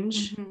age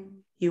range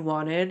you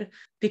wanted,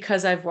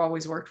 because I've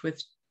always worked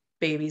with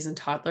babies and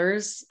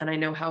toddlers, and I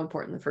know how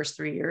important the first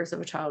 3 years of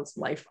a child's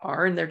life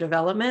are in their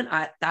development.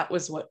 That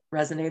was what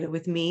resonated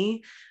with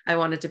me. I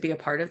wanted to be a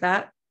part of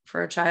that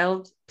for a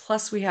child.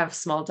 Plus we have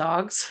small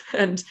dogs,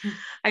 and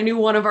I knew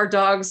one of our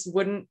dogs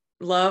wouldn't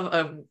love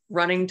a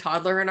running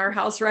toddler in our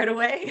house right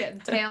away.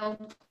 Get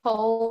tail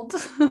pulled.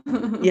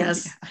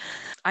 Yes. Yeah.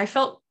 I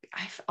felt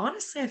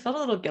a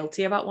little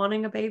guilty about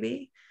wanting a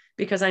baby,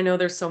 because I know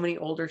there's so many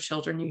older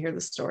children. You hear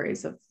the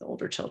stories of the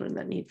older children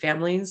that need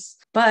families.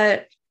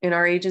 But in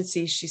our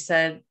agency, she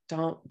said,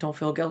 don't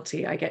feel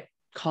guilty. I get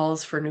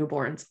calls for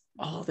newborns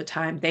all the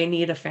time. They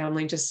need a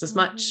family just as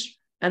much.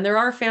 And there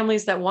are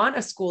families that want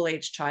a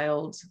school-age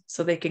child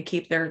so they can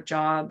keep their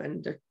job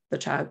and the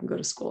child can go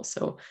to school.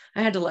 So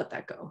I had to let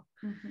that go.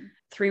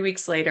 3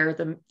 weeks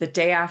later, the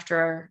day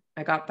after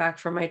I got back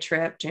from my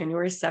trip,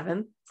 January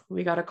 7th,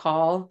 we got a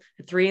call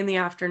at 3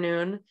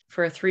 p.m.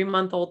 for a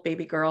 3-month-old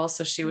baby girl.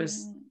 So she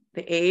was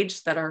the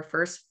age that our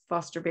first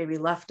foster baby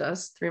left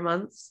us, 3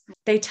 months.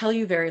 They tell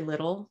you very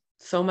little.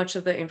 So much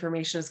of the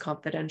information is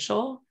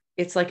confidential.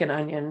 It's like an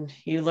onion.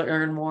 You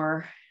learn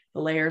more,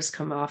 the layers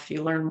come off,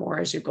 you learn more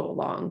as you go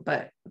along.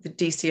 But the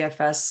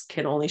DCFS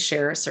can only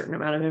share a certain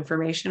amount of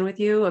information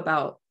with you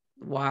about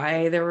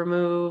why they were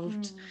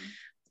moved,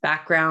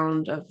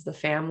 background of the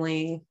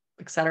family,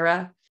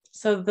 etc.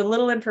 So the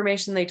little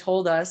information they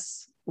told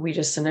us, we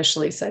just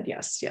initially said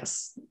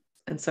yes.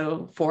 And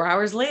so 4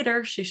 hours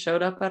later, she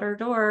showed up at our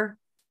door,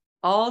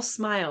 all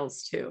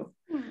smiles too,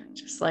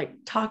 just like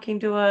talking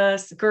to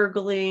us,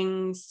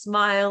 gurgling,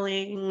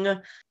 smiling.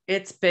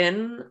 It's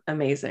been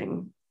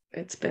amazing.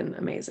 It's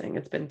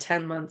been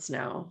 10 months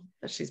now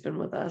that she's been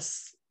with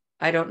us.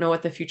 I don't know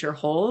what the future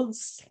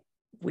holds.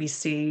 We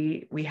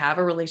have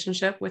a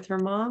relationship with her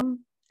mom,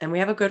 and we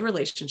have a good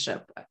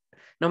relationship.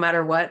 No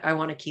matter what, I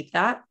want to keep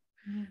that,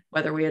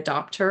 whether we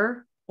adopt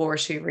her or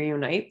she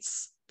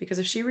reunites, because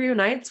if she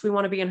reunites, we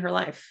want to be in her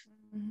life.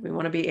 We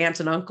want to be aunt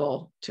and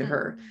uncle to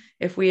her.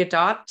 If we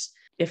adopt,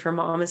 if her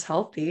mom is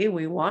healthy,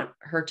 we want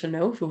her to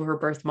know who her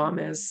birth mom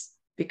is,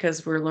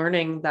 because we're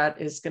learning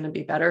that is going to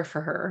be better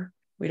for her.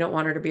 We don't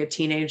want her to be a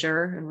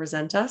teenager and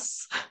resent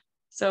us.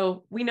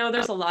 So we know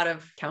there's a lot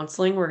of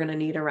counseling we're going to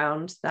need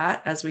around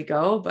that as we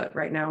go, but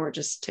right now we're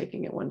just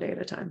taking it one day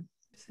at a time.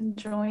 Just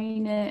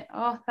enjoying it.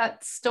 Oh,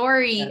 that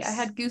story. Yes. I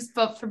had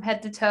goosebumps from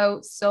head to toe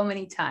so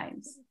many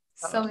times.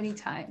 So many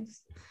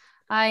times.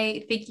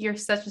 I think you're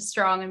such a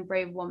strong and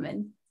brave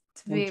woman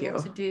to be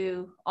able to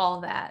do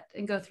all that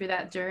and go through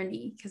that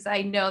journey, because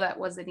I know that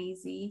wasn't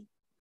easy.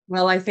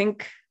 Well, I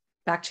think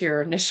back to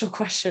your initial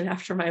question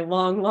after my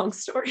long, long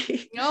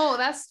story. No,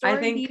 that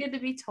story needed to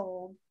be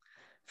told.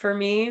 For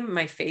me,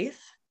 my faith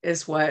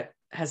is what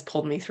has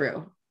pulled me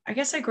through. I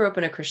guess I grew up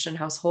in a Christian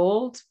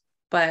household,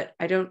 but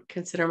I don't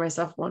consider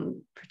myself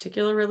one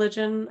particular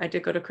religion. I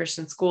did go to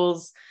Christian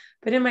schools,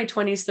 but in my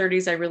 20s,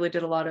 30s, I really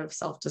did a lot of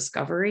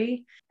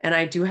self-discovery. And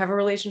I do have a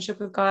relationship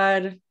with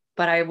God,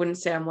 but I wouldn't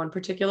say I'm one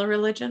particular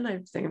religion. I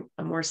think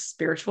I'm more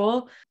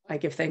spiritual. I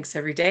give thanks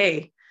every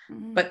day.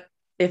 But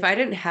if I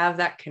didn't have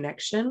that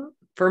connection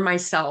for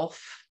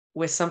myself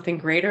with something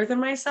greater than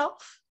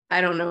myself, I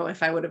don't know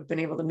if I would have been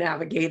able to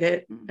navigate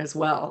it as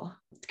well,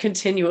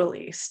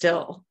 continually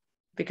still,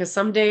 because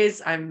some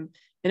days I'm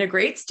in a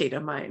great state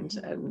of mind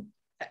and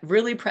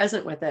really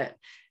present with it.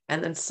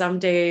 And then some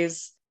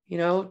days,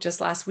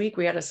 just last week,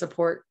 we had a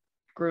support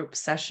group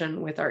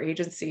session with our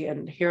agency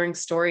and hearing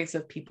stories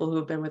of people who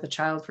have been with a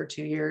child for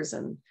 2 years.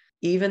 And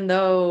even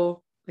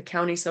though the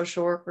county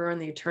social worker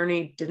and the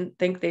attorney didn't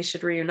think they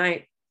should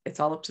reunite, it's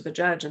all up to the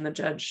judge, and the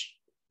judge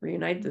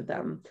reunited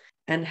them,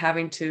 and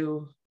having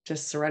to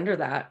just surrender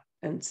that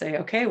and say,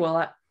 okay,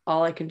 well,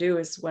 all I can do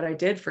is what I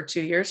did for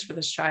 2 years for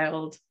this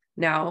child.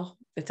 Now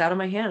it's out of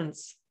my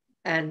hands.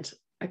 And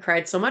I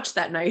cried so much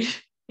that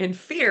night in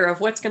fear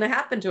of what's going to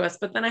happen to us.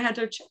 But then I had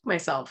to check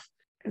myself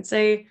and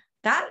say,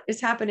 that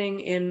is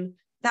happening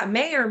that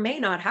may or may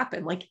not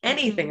happen, like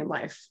anything in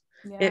life.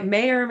 Yeah. It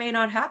may or may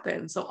not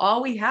happen. So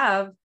all we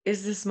have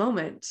is this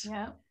moment.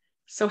 Yeah.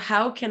 So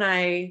how can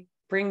I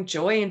bring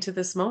joy into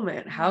this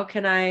moment? How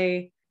can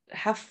I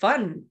have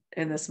fun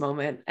in this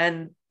moment?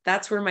 And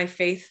that's where my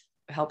faith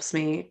helps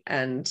me.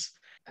 And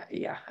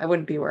I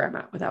wouldn't be where I'm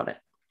at without it.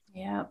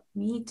 Yeah,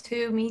 me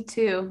too. Me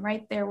too. I'm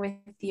right there with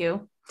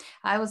you.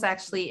 I was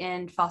actually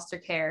in foster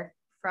care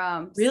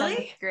from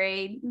seventh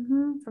grade,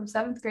 from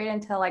seventh grade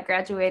until I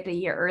graduated a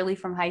year early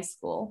from high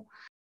school.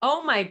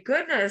 Oh my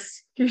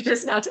goodness. You're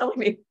just now telling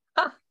me.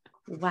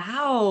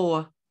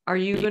 Wow. Are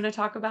you going to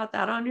talk about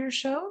that on your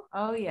show?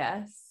 Oh,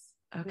 yes.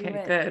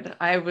 Okay, good.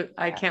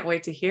 I can't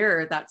wait to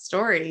hear that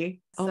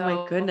story. Oh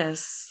my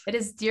goodness. It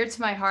is dear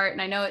to my heart.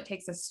 And I know it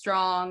takes a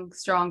strong,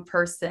 strong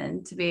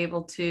person to be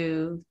able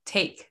to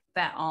take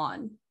that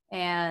on.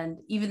 And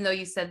even though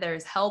you said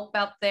there's help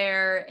out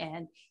there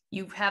and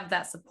you have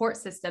that support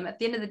system, at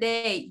the end of the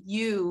day,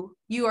 you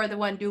are the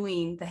one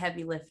doing the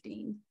heavy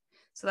lifting.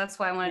 So that's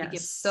why I wanted to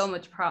give so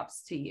much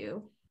props to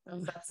you.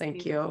 Oh,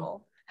 thank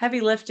you. Heavy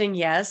lifting,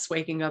 yes,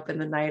 waking up in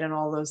the night and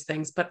all those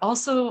things, but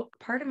also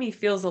part of me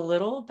feels a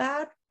little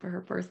bad for her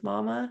birth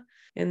mama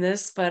in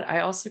this, but I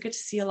also get to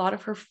see a lot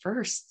of her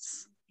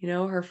firsts,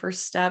 her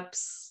first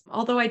steps,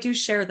 although I do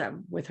share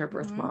them with her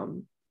birth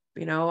mom.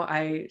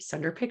 I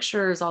send her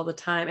pictures all the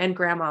time, and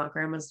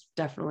grandma's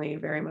definitely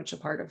very much a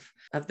part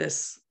of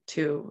this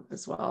too,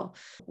 as well.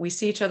 We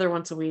see each other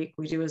once a week.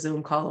 We do a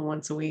Zoom call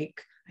once a week.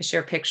 I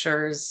share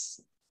pictures.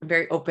 I'm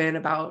very open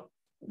about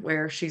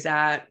where she's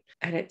at.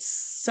 And it's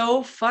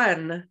so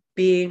fun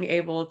being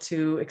able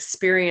to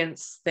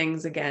experience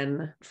things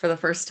again for the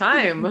first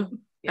time. Yes.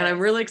 And I'm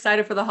really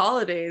excited for the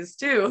holidays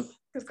too.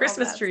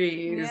 Christmas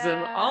trees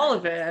and all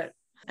of it.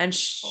 And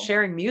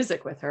sharing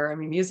music with her. I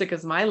mean, music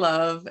is my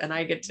love, and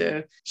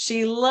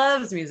she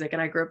loves music,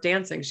 and I grew up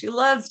dancing. She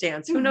loves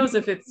dance. Who knows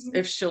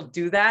if she'll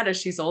do that as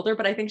she's older,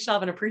 but I think she'll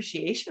have an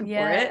appreciation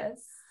for it.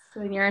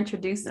 When you're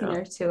introducing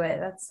her to it,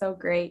 that's so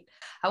great.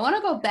 I want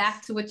to go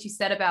back to what you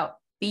said about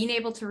being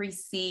able to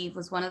receive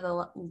was one of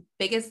the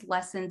biggest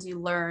lessons you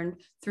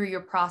learned through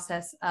your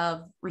process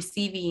of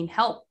receiving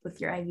help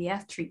with your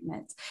IVF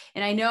treatment.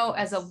 And I know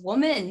as a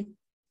woman,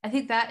 I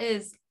think that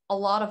is a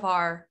lot of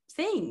our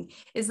thing,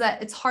 is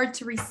that it's hard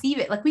to receive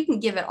it. Like we can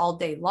give it all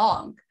day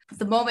long, but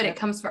the moment it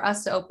comes for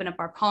us to open up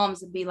our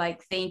palms and be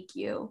like, thank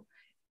you,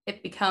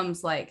 it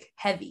becomes like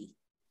heavy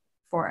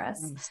for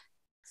us.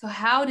 So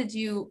how did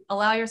you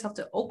allow yourself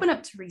to open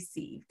up to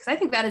receive? Because I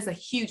think that is a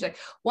huge,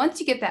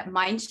 once you get that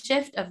mind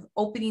shift of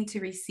opening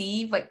to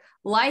receive,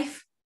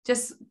 life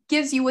just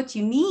gives you what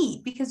you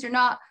need because you're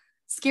not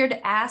scared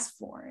to ask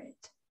for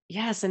it.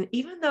 Yes. And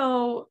even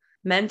though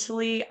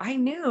mentally I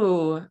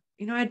knew,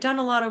 I'd done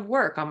a lot of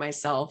work on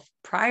myself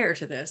prior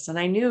to this, and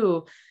I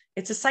knew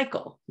it's a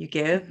cycle. You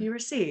give, you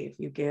receive,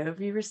 you give,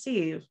 you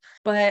receive.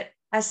 But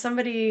as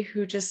somebody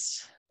who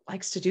just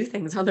likes to do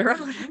things on their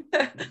own.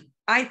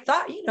 I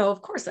thought,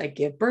 of course I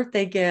give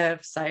birthday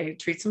gifts. I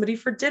treat somebody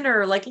for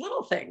dinner, like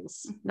little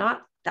things,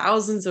 not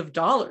thousands of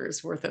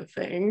dollars worth of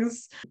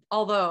things.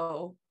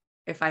 Although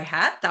if I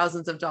had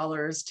thousands of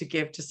dollars to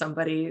give to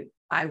somebody,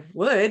 I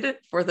would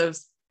for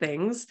those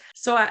things.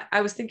 So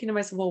I was thinking to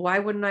myself, well, why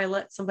wouldn't I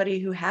let somebody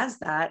who has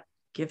that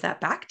give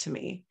that back to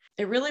me?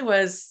 It really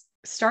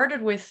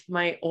started with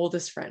my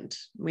oldest friend.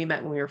 We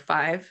met when we were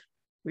 5.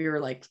 We were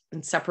like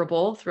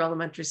inseparable through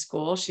elementary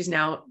school. She's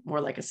now more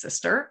like a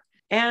sister,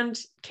 and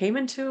came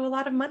into a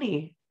lot of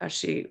money as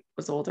she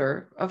was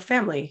older, of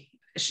family.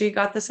 She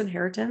got this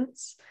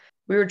inheritance.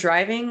 We were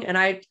driving, and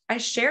I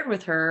shared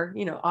with her,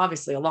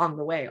 obviously along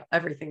the way,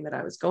 everything that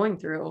I was going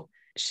through.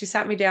 She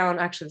sat me down.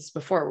 Actually, this is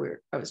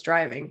before I was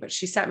driving, but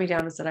she sat me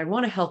down and said, I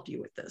want to help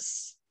you with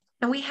this.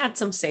 And we had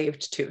some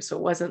saved too. So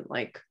it wasn't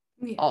like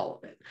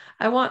all of it.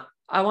 I want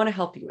to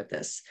help you with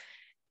this.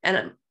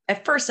 And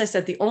at first I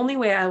said, the only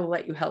way I will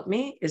let you help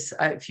me is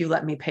if you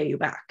let me pay you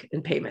back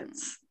in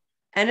payments.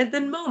 And in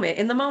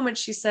the moment,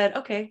 she said,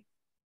 okay,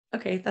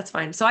 that's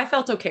fine. So I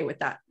felt okay with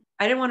that.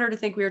 I didn't want her to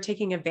think we were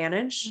taking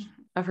advantage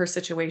of her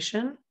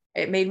situation.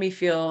 It made me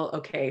feel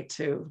okay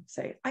to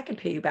say, I can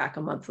pay you back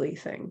a monthly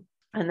thing.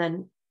 And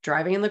then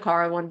driving in the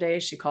car one day,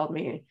 she called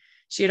me.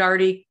 She had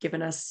already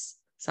given us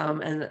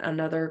some, and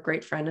another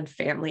great friend and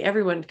family.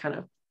 Everyone kind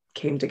of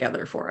came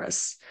together for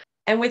us.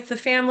 And with the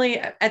family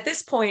at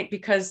this point,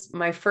 because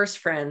my first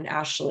friend,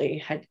 Ashley,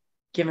 had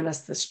given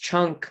us this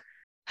chunk,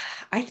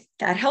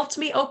 that helped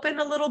me open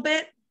a little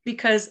bit,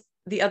 because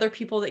the other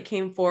people that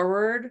came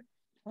forward,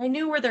 I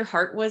knew where their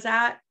heart was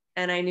at.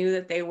 And I knew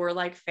that they were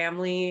like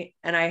family,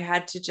 and I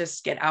had to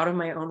just get out of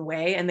my own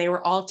way. And they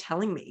were all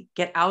telling me,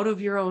 get out of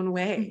your own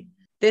way.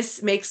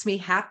 This makes me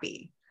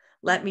happy.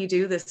 Let me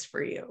do this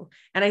for you.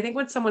 And I think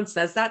when someone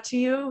says that to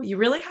you, you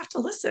really have to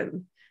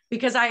listen,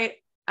 because I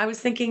was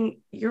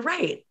thinking, you're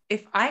right.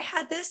 If I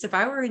had this, if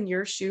I were in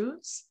your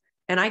shoes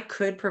and I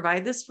could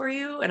provide this for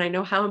you, and I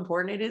know how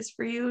important it is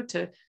for you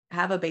to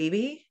have a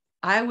baby,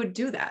 I would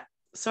do that.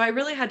 So I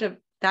really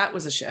that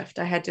was a shift.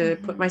 I had to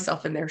put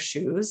myself in their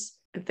shoes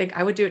and think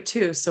I would do it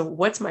too. So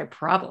what's my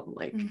problem?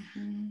 Like,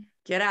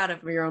 get out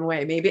of your own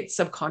way. Maybe it's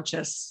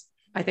subconscious.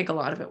 I think a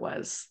lot of it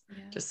was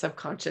just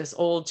subconscious,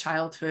 old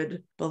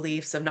childhood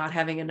beliefs of not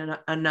having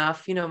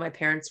enough. My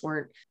parents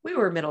we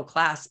were middle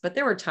class, but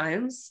there were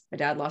times my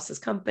dad lost his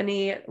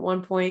company at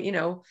one point.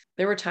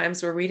 There were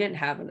times where we didn't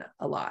have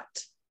a lot.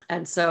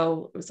 And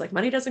so it was like,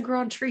 money doesn't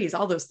grow on trees,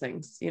 all those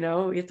things, you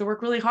have to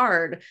work really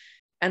hard.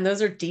 And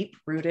those are deep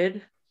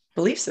rooted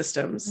belief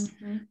systems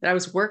that I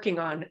was working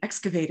on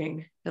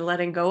excavating and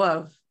letting go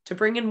of to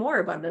bring in more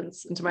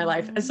abundance into my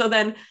life. And so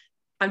then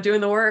I'm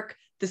doing the work.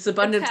 This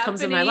abundance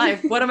comes in my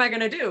life. What am I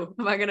going to do?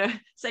 Am I going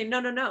to say,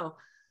 no,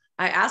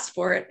 I asked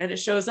for it and it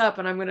shows up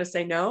and I'm going to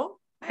say no?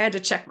 I had to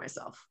check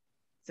myself.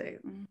 Say,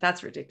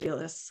 that's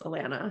ridiculous,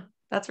 Alana.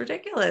 That's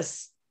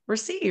ridiculous.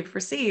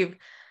 Receive.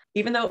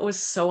 Even though it was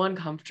so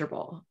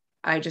uncomfortable,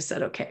 I just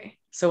said, okay.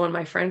 So when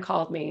my friend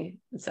called me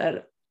and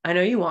said, I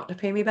know you want to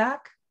pay me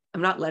back,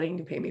 I'm not letting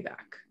you pay me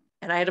back.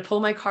 And I had to pull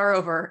my car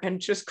over and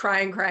just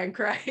cry.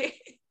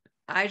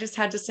 I just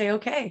had to say,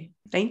 okay,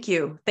 thank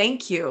you.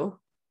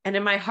 And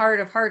in my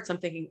heart of hearts, I'm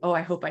thinking, oh, I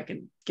hope I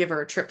can give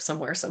her a trip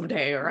somewhere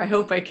someday, or I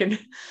hope I can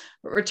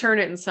return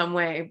it in some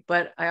way.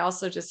 But I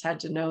also just had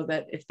to know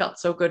that it felt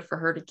so good for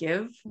her to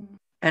give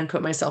and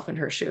put myself in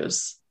her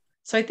shoes.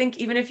 So I think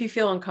even if you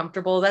feel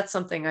uncomfortable, that's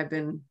something I've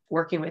been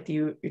working with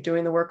you. You're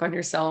doing the work on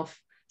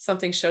yourself.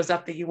 Something shows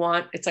up that you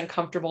want. It's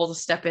uncomfortable to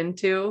step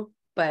into,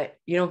 but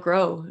you don't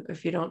grow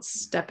if you don't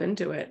step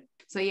into it.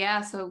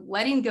 So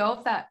letting go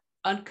of that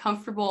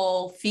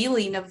uncomfortable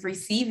feeling of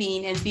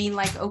receiving and being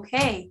like,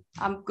 okay,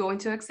 I'm going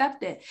to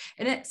accept it.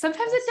 And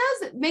sometimes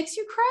it makes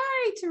you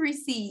cry to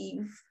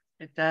receive.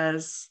 It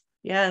does.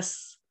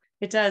 Yes,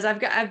 it does.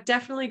 I've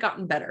definitely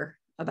gotten better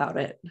about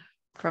it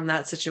from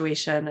that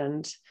situation.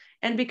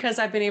 And because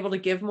I've been able to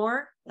give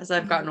more as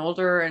I've gotten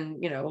older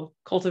and,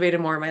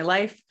 cultivated more in my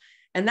life,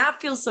 and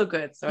that feels so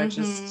good. So I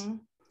just,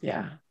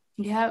 Yeah.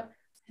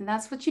 And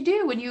that's what you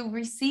do when you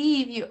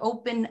receive, you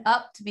open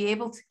up to be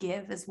able to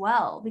give as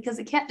well, because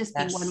it can't just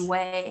be one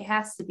way. It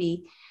has to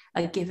be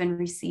a give and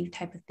receive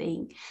type of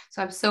thing.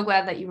 So I'm so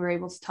glad that you were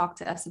able to talk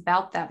to us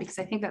about that, because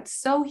I think that's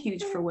so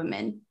huge for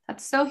women.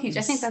 That's so huge.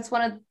 Yes. I think that's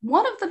one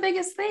of the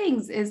biggest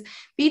things is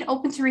being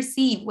open to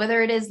receive,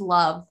 whether it is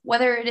love,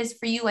 whether it is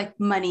for you, like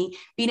money,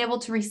 being able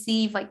to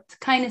receive like the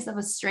kindness of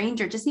a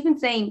stranger, just even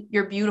saying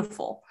you're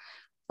beautiful,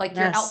 like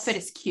your outfit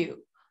is cute.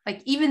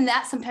 Like even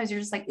that, sometimes you're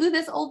just like, ooh,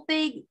 this old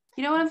thing.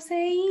 You know what I'm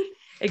saying?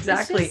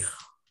 Exactly.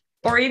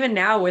 Or even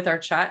now with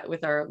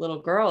our little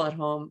girl at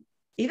home,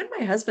 even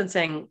my husband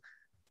saying,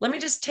 let me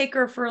just take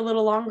her for a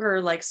little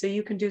longer, like, so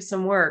you can do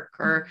some work.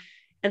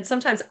 And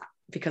sometimes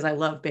because I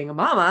love being a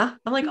mama,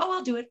 I'm like, oh,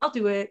 I'll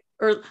do it.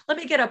 Or let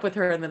me get up with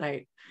her in the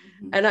night.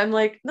 And I'm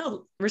like,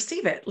 no,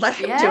 receive it. Let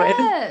him do it.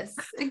 Yes,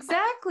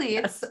 exactly.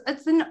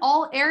 It's in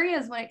all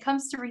areas. When it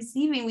comes to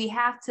receiving, we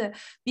have to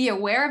be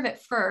aware of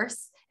it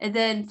first and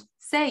then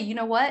say, you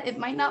know what, it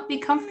might not be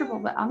comfortable,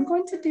 but I'm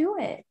going to do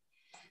it.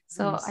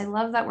 So I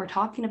love that we're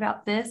talking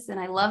about this, and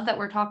I love that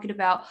we're talking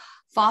about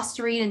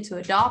fostering into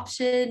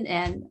adoption.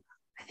 And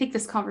I think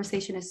this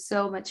conversation is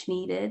so much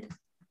needed.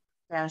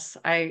 Yes,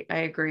 I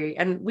agree.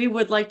 And we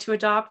would like to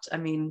adopt. I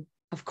mean,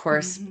 of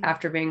course,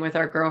 after being with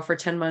our girl for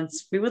 10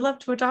 months, we would love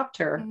to adopt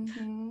her.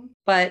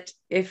 But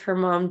if her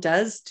mom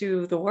does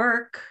do the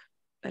work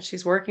that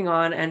she's working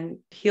on and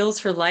heals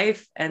her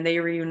life and they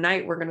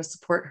reunite, we're going to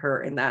support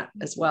her in that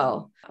as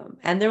well.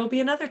 And there will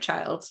be another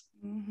child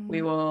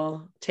we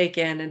will take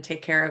in and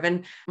take care of.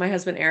 And my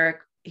husband,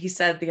 Eric, he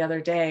said the other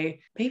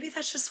day, maybe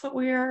that's just what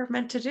we are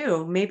meant to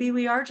do. Maybe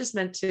we are just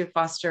meant to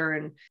foster,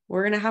 and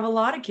we're going to have a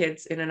lot of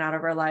kids in and out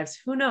of our lives.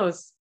 Who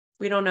knows?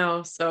 We don't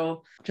know.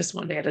 So just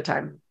one day at a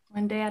time.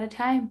 One day at a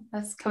time.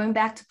 That's coming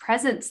back to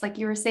presence. Like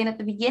you were saying at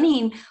the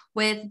beginning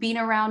with being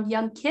around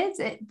young kids,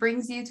 it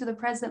brings you to the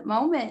present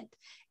moment.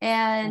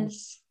 And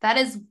that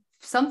is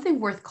something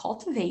worth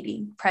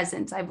cultivating,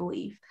 presence, I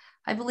believe.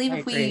 I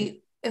believe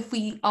if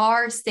we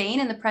are staying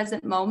in the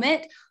present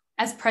moment,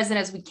 as present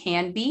as we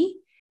can be,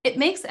 it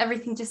makes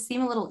everything just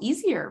seem a little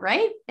easier,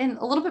 right? And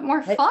a little bit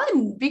more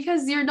fun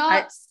because you're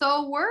not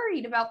so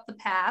worried about the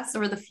past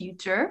or the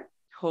future.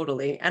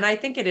 Totally. And I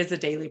think it is a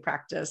daily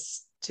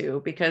practice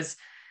too, because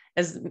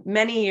as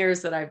many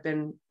years that I've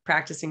been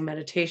practicing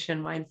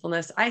meditation,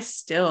 mindfulness, I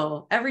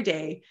still every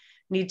day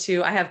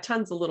I have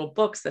tons of little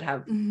books that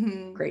have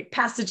great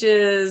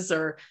passages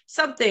or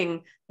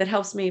something that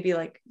helps me be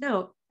like,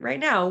 no, right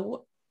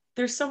now,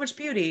 there's so much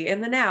beauty in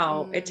the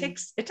now. It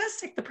does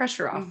take the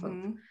pressure off of.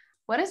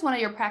 What is one of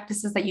your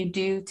practices that you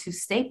do to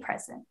stay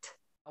present?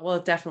 Well,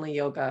 definitely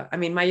yoga. I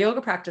mean, my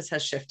yoga practice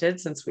has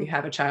shifted since we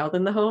have a child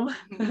in the home.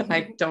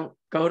 I don't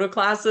go to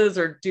classes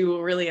or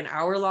do really an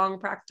hour-long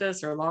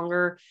practice or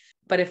longer.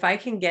 But if I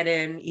can get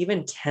in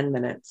even 10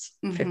 minutes,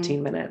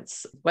 15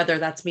 minutes, whether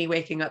that's me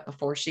waking up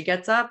before she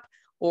gets up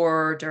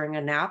or during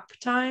a nap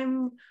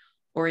time,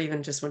 or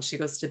even just when she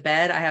goes to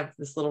bed, I have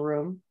this little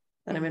room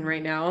that I'm in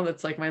right now.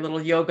 That's like my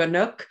little yoga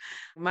nook.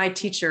 My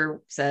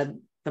teacher said,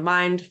 the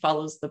mind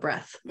follows the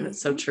breath. And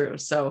it's so true.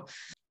 So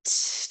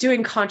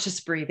doing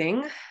conscious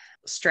breathing,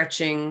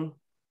 stretching,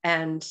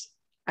 and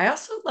I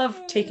also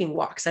love taking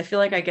walks. I feel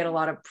like I get a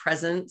lot of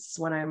presence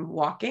when I'm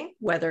walking,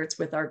 whether it's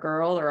with our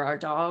girl or our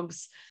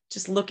dogs,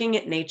 just looking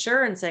at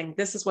nature and saying,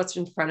 this is what's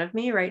in front of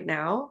me right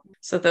now.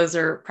 So those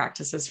are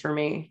practices for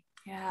me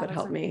that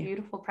help me.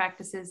 Beautiful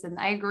practices. And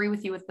I agree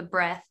with you with the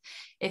breath.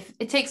 If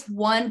it takes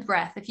one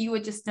breath, if you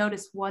would just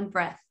notice one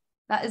breath,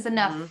 that is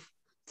enough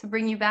to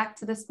bring you back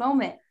to this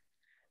moment.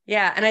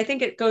 Yeah. And I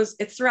think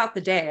it's throughout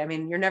the day. I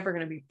mean, you're never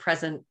going to be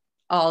present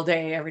all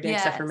day, every day,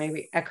 except for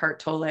maybe Eckhart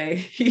Tolle.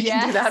 You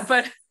can do that,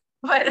 but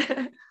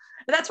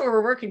that's what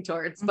we're working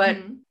towards. But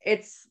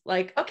it's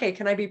like, okay,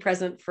 can I be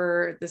present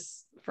for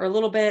a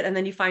little bit? And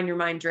then you find your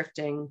mind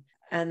drifting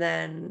and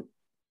then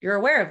you're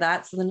aware of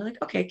that. So then you're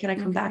like, okay, can I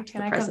come back to the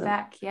present? Can I come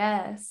back?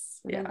 Yes.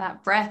 And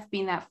that breath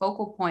being that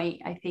focal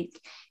point, I think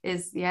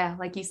is,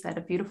 like you said,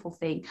 a beautiful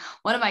thing.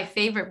 One of my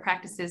favorite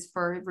practices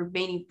for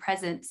remaining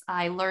present,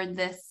 I learned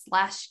this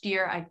last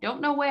year. I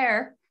don't know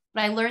where,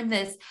 but I learned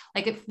this,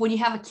 like when you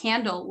have a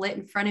candle lit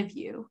in front of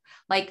you,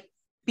 like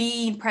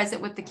being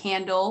present with the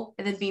candle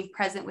and then being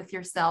present with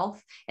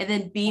yourself and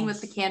then being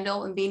with the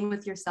candle and being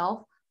with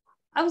yourself.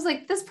 I was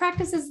like, this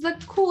practice is the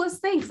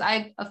coolest thing.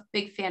 I'm a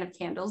big fan of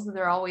candles.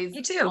 They're always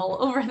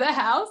all over the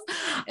house.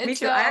 Me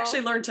too. I actually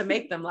learned to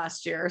make them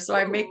last year. So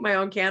I make my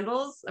own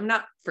candles. I'm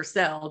not for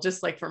sale,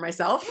 just like for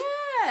myself.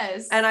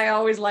 Yes. And I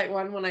always light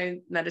one when I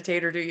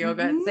meditate or do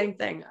yoga. Same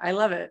thing. I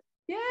love it.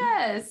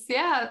 Yes.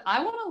 Yeah.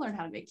 I want to learn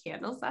how to make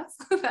candles. That's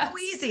so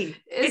easy.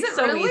 It's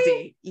so really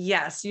easy.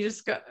 Yes. You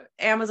just go,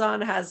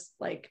 Amazon has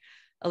like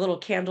a little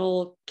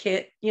candle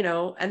kit,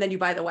 and then you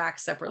buy the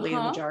wax separately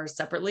and the jars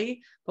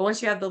separately. But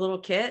once you have the little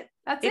kit,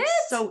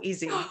 it's so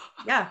easy.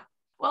 Yeah.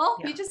 Well,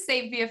 you just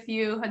saved me a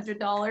few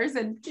 $100s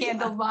in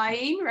candle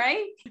buying,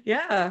 right?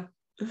 Yeah.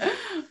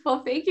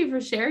 Well, thank you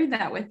for sharing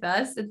that with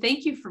us. And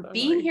thank you for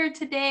being here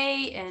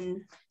today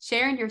and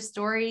sharing your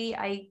story.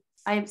 I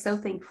am so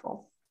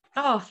thankful.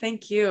 Oh,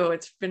 thank you.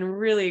 It's been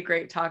really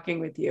great talking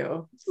with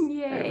you.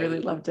 Yay. I really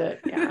loved it.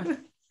 Yeah.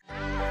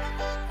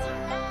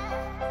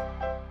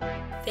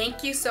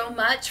 Thank you so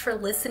much for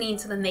listening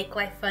to the Make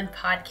Life Fun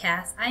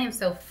podcast. I am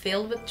so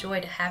filled with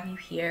joy to have you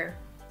here.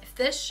 If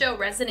this show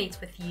resonates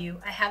with you,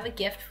 I have a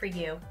gift for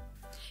you.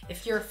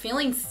 If you're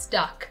feeling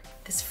stuck,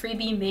 this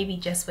freebie may be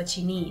just what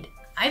you need.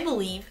 I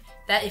believe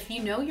that if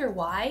you know your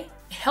why,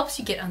 it helps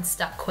you get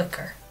unstuck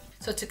quicker.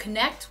 So to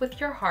connect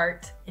with your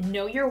heart and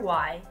know your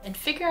why and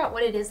figure out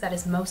what it is that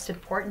is most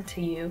important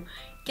to you,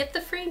 get the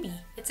freebie.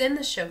 It's in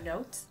the show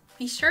notes.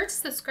 Be sure to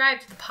subscribe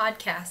to the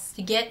podcast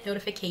to get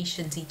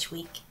notifications each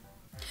week.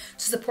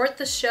 To support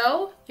the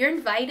show, you're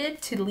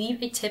invited to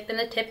leave a tip in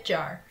the tip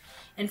jar.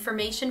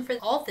 Information for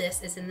all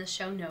this is in the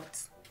show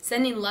notes.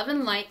 Sending love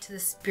and light to the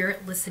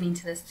spirit listening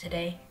to this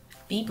today.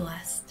 Be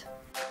blessed.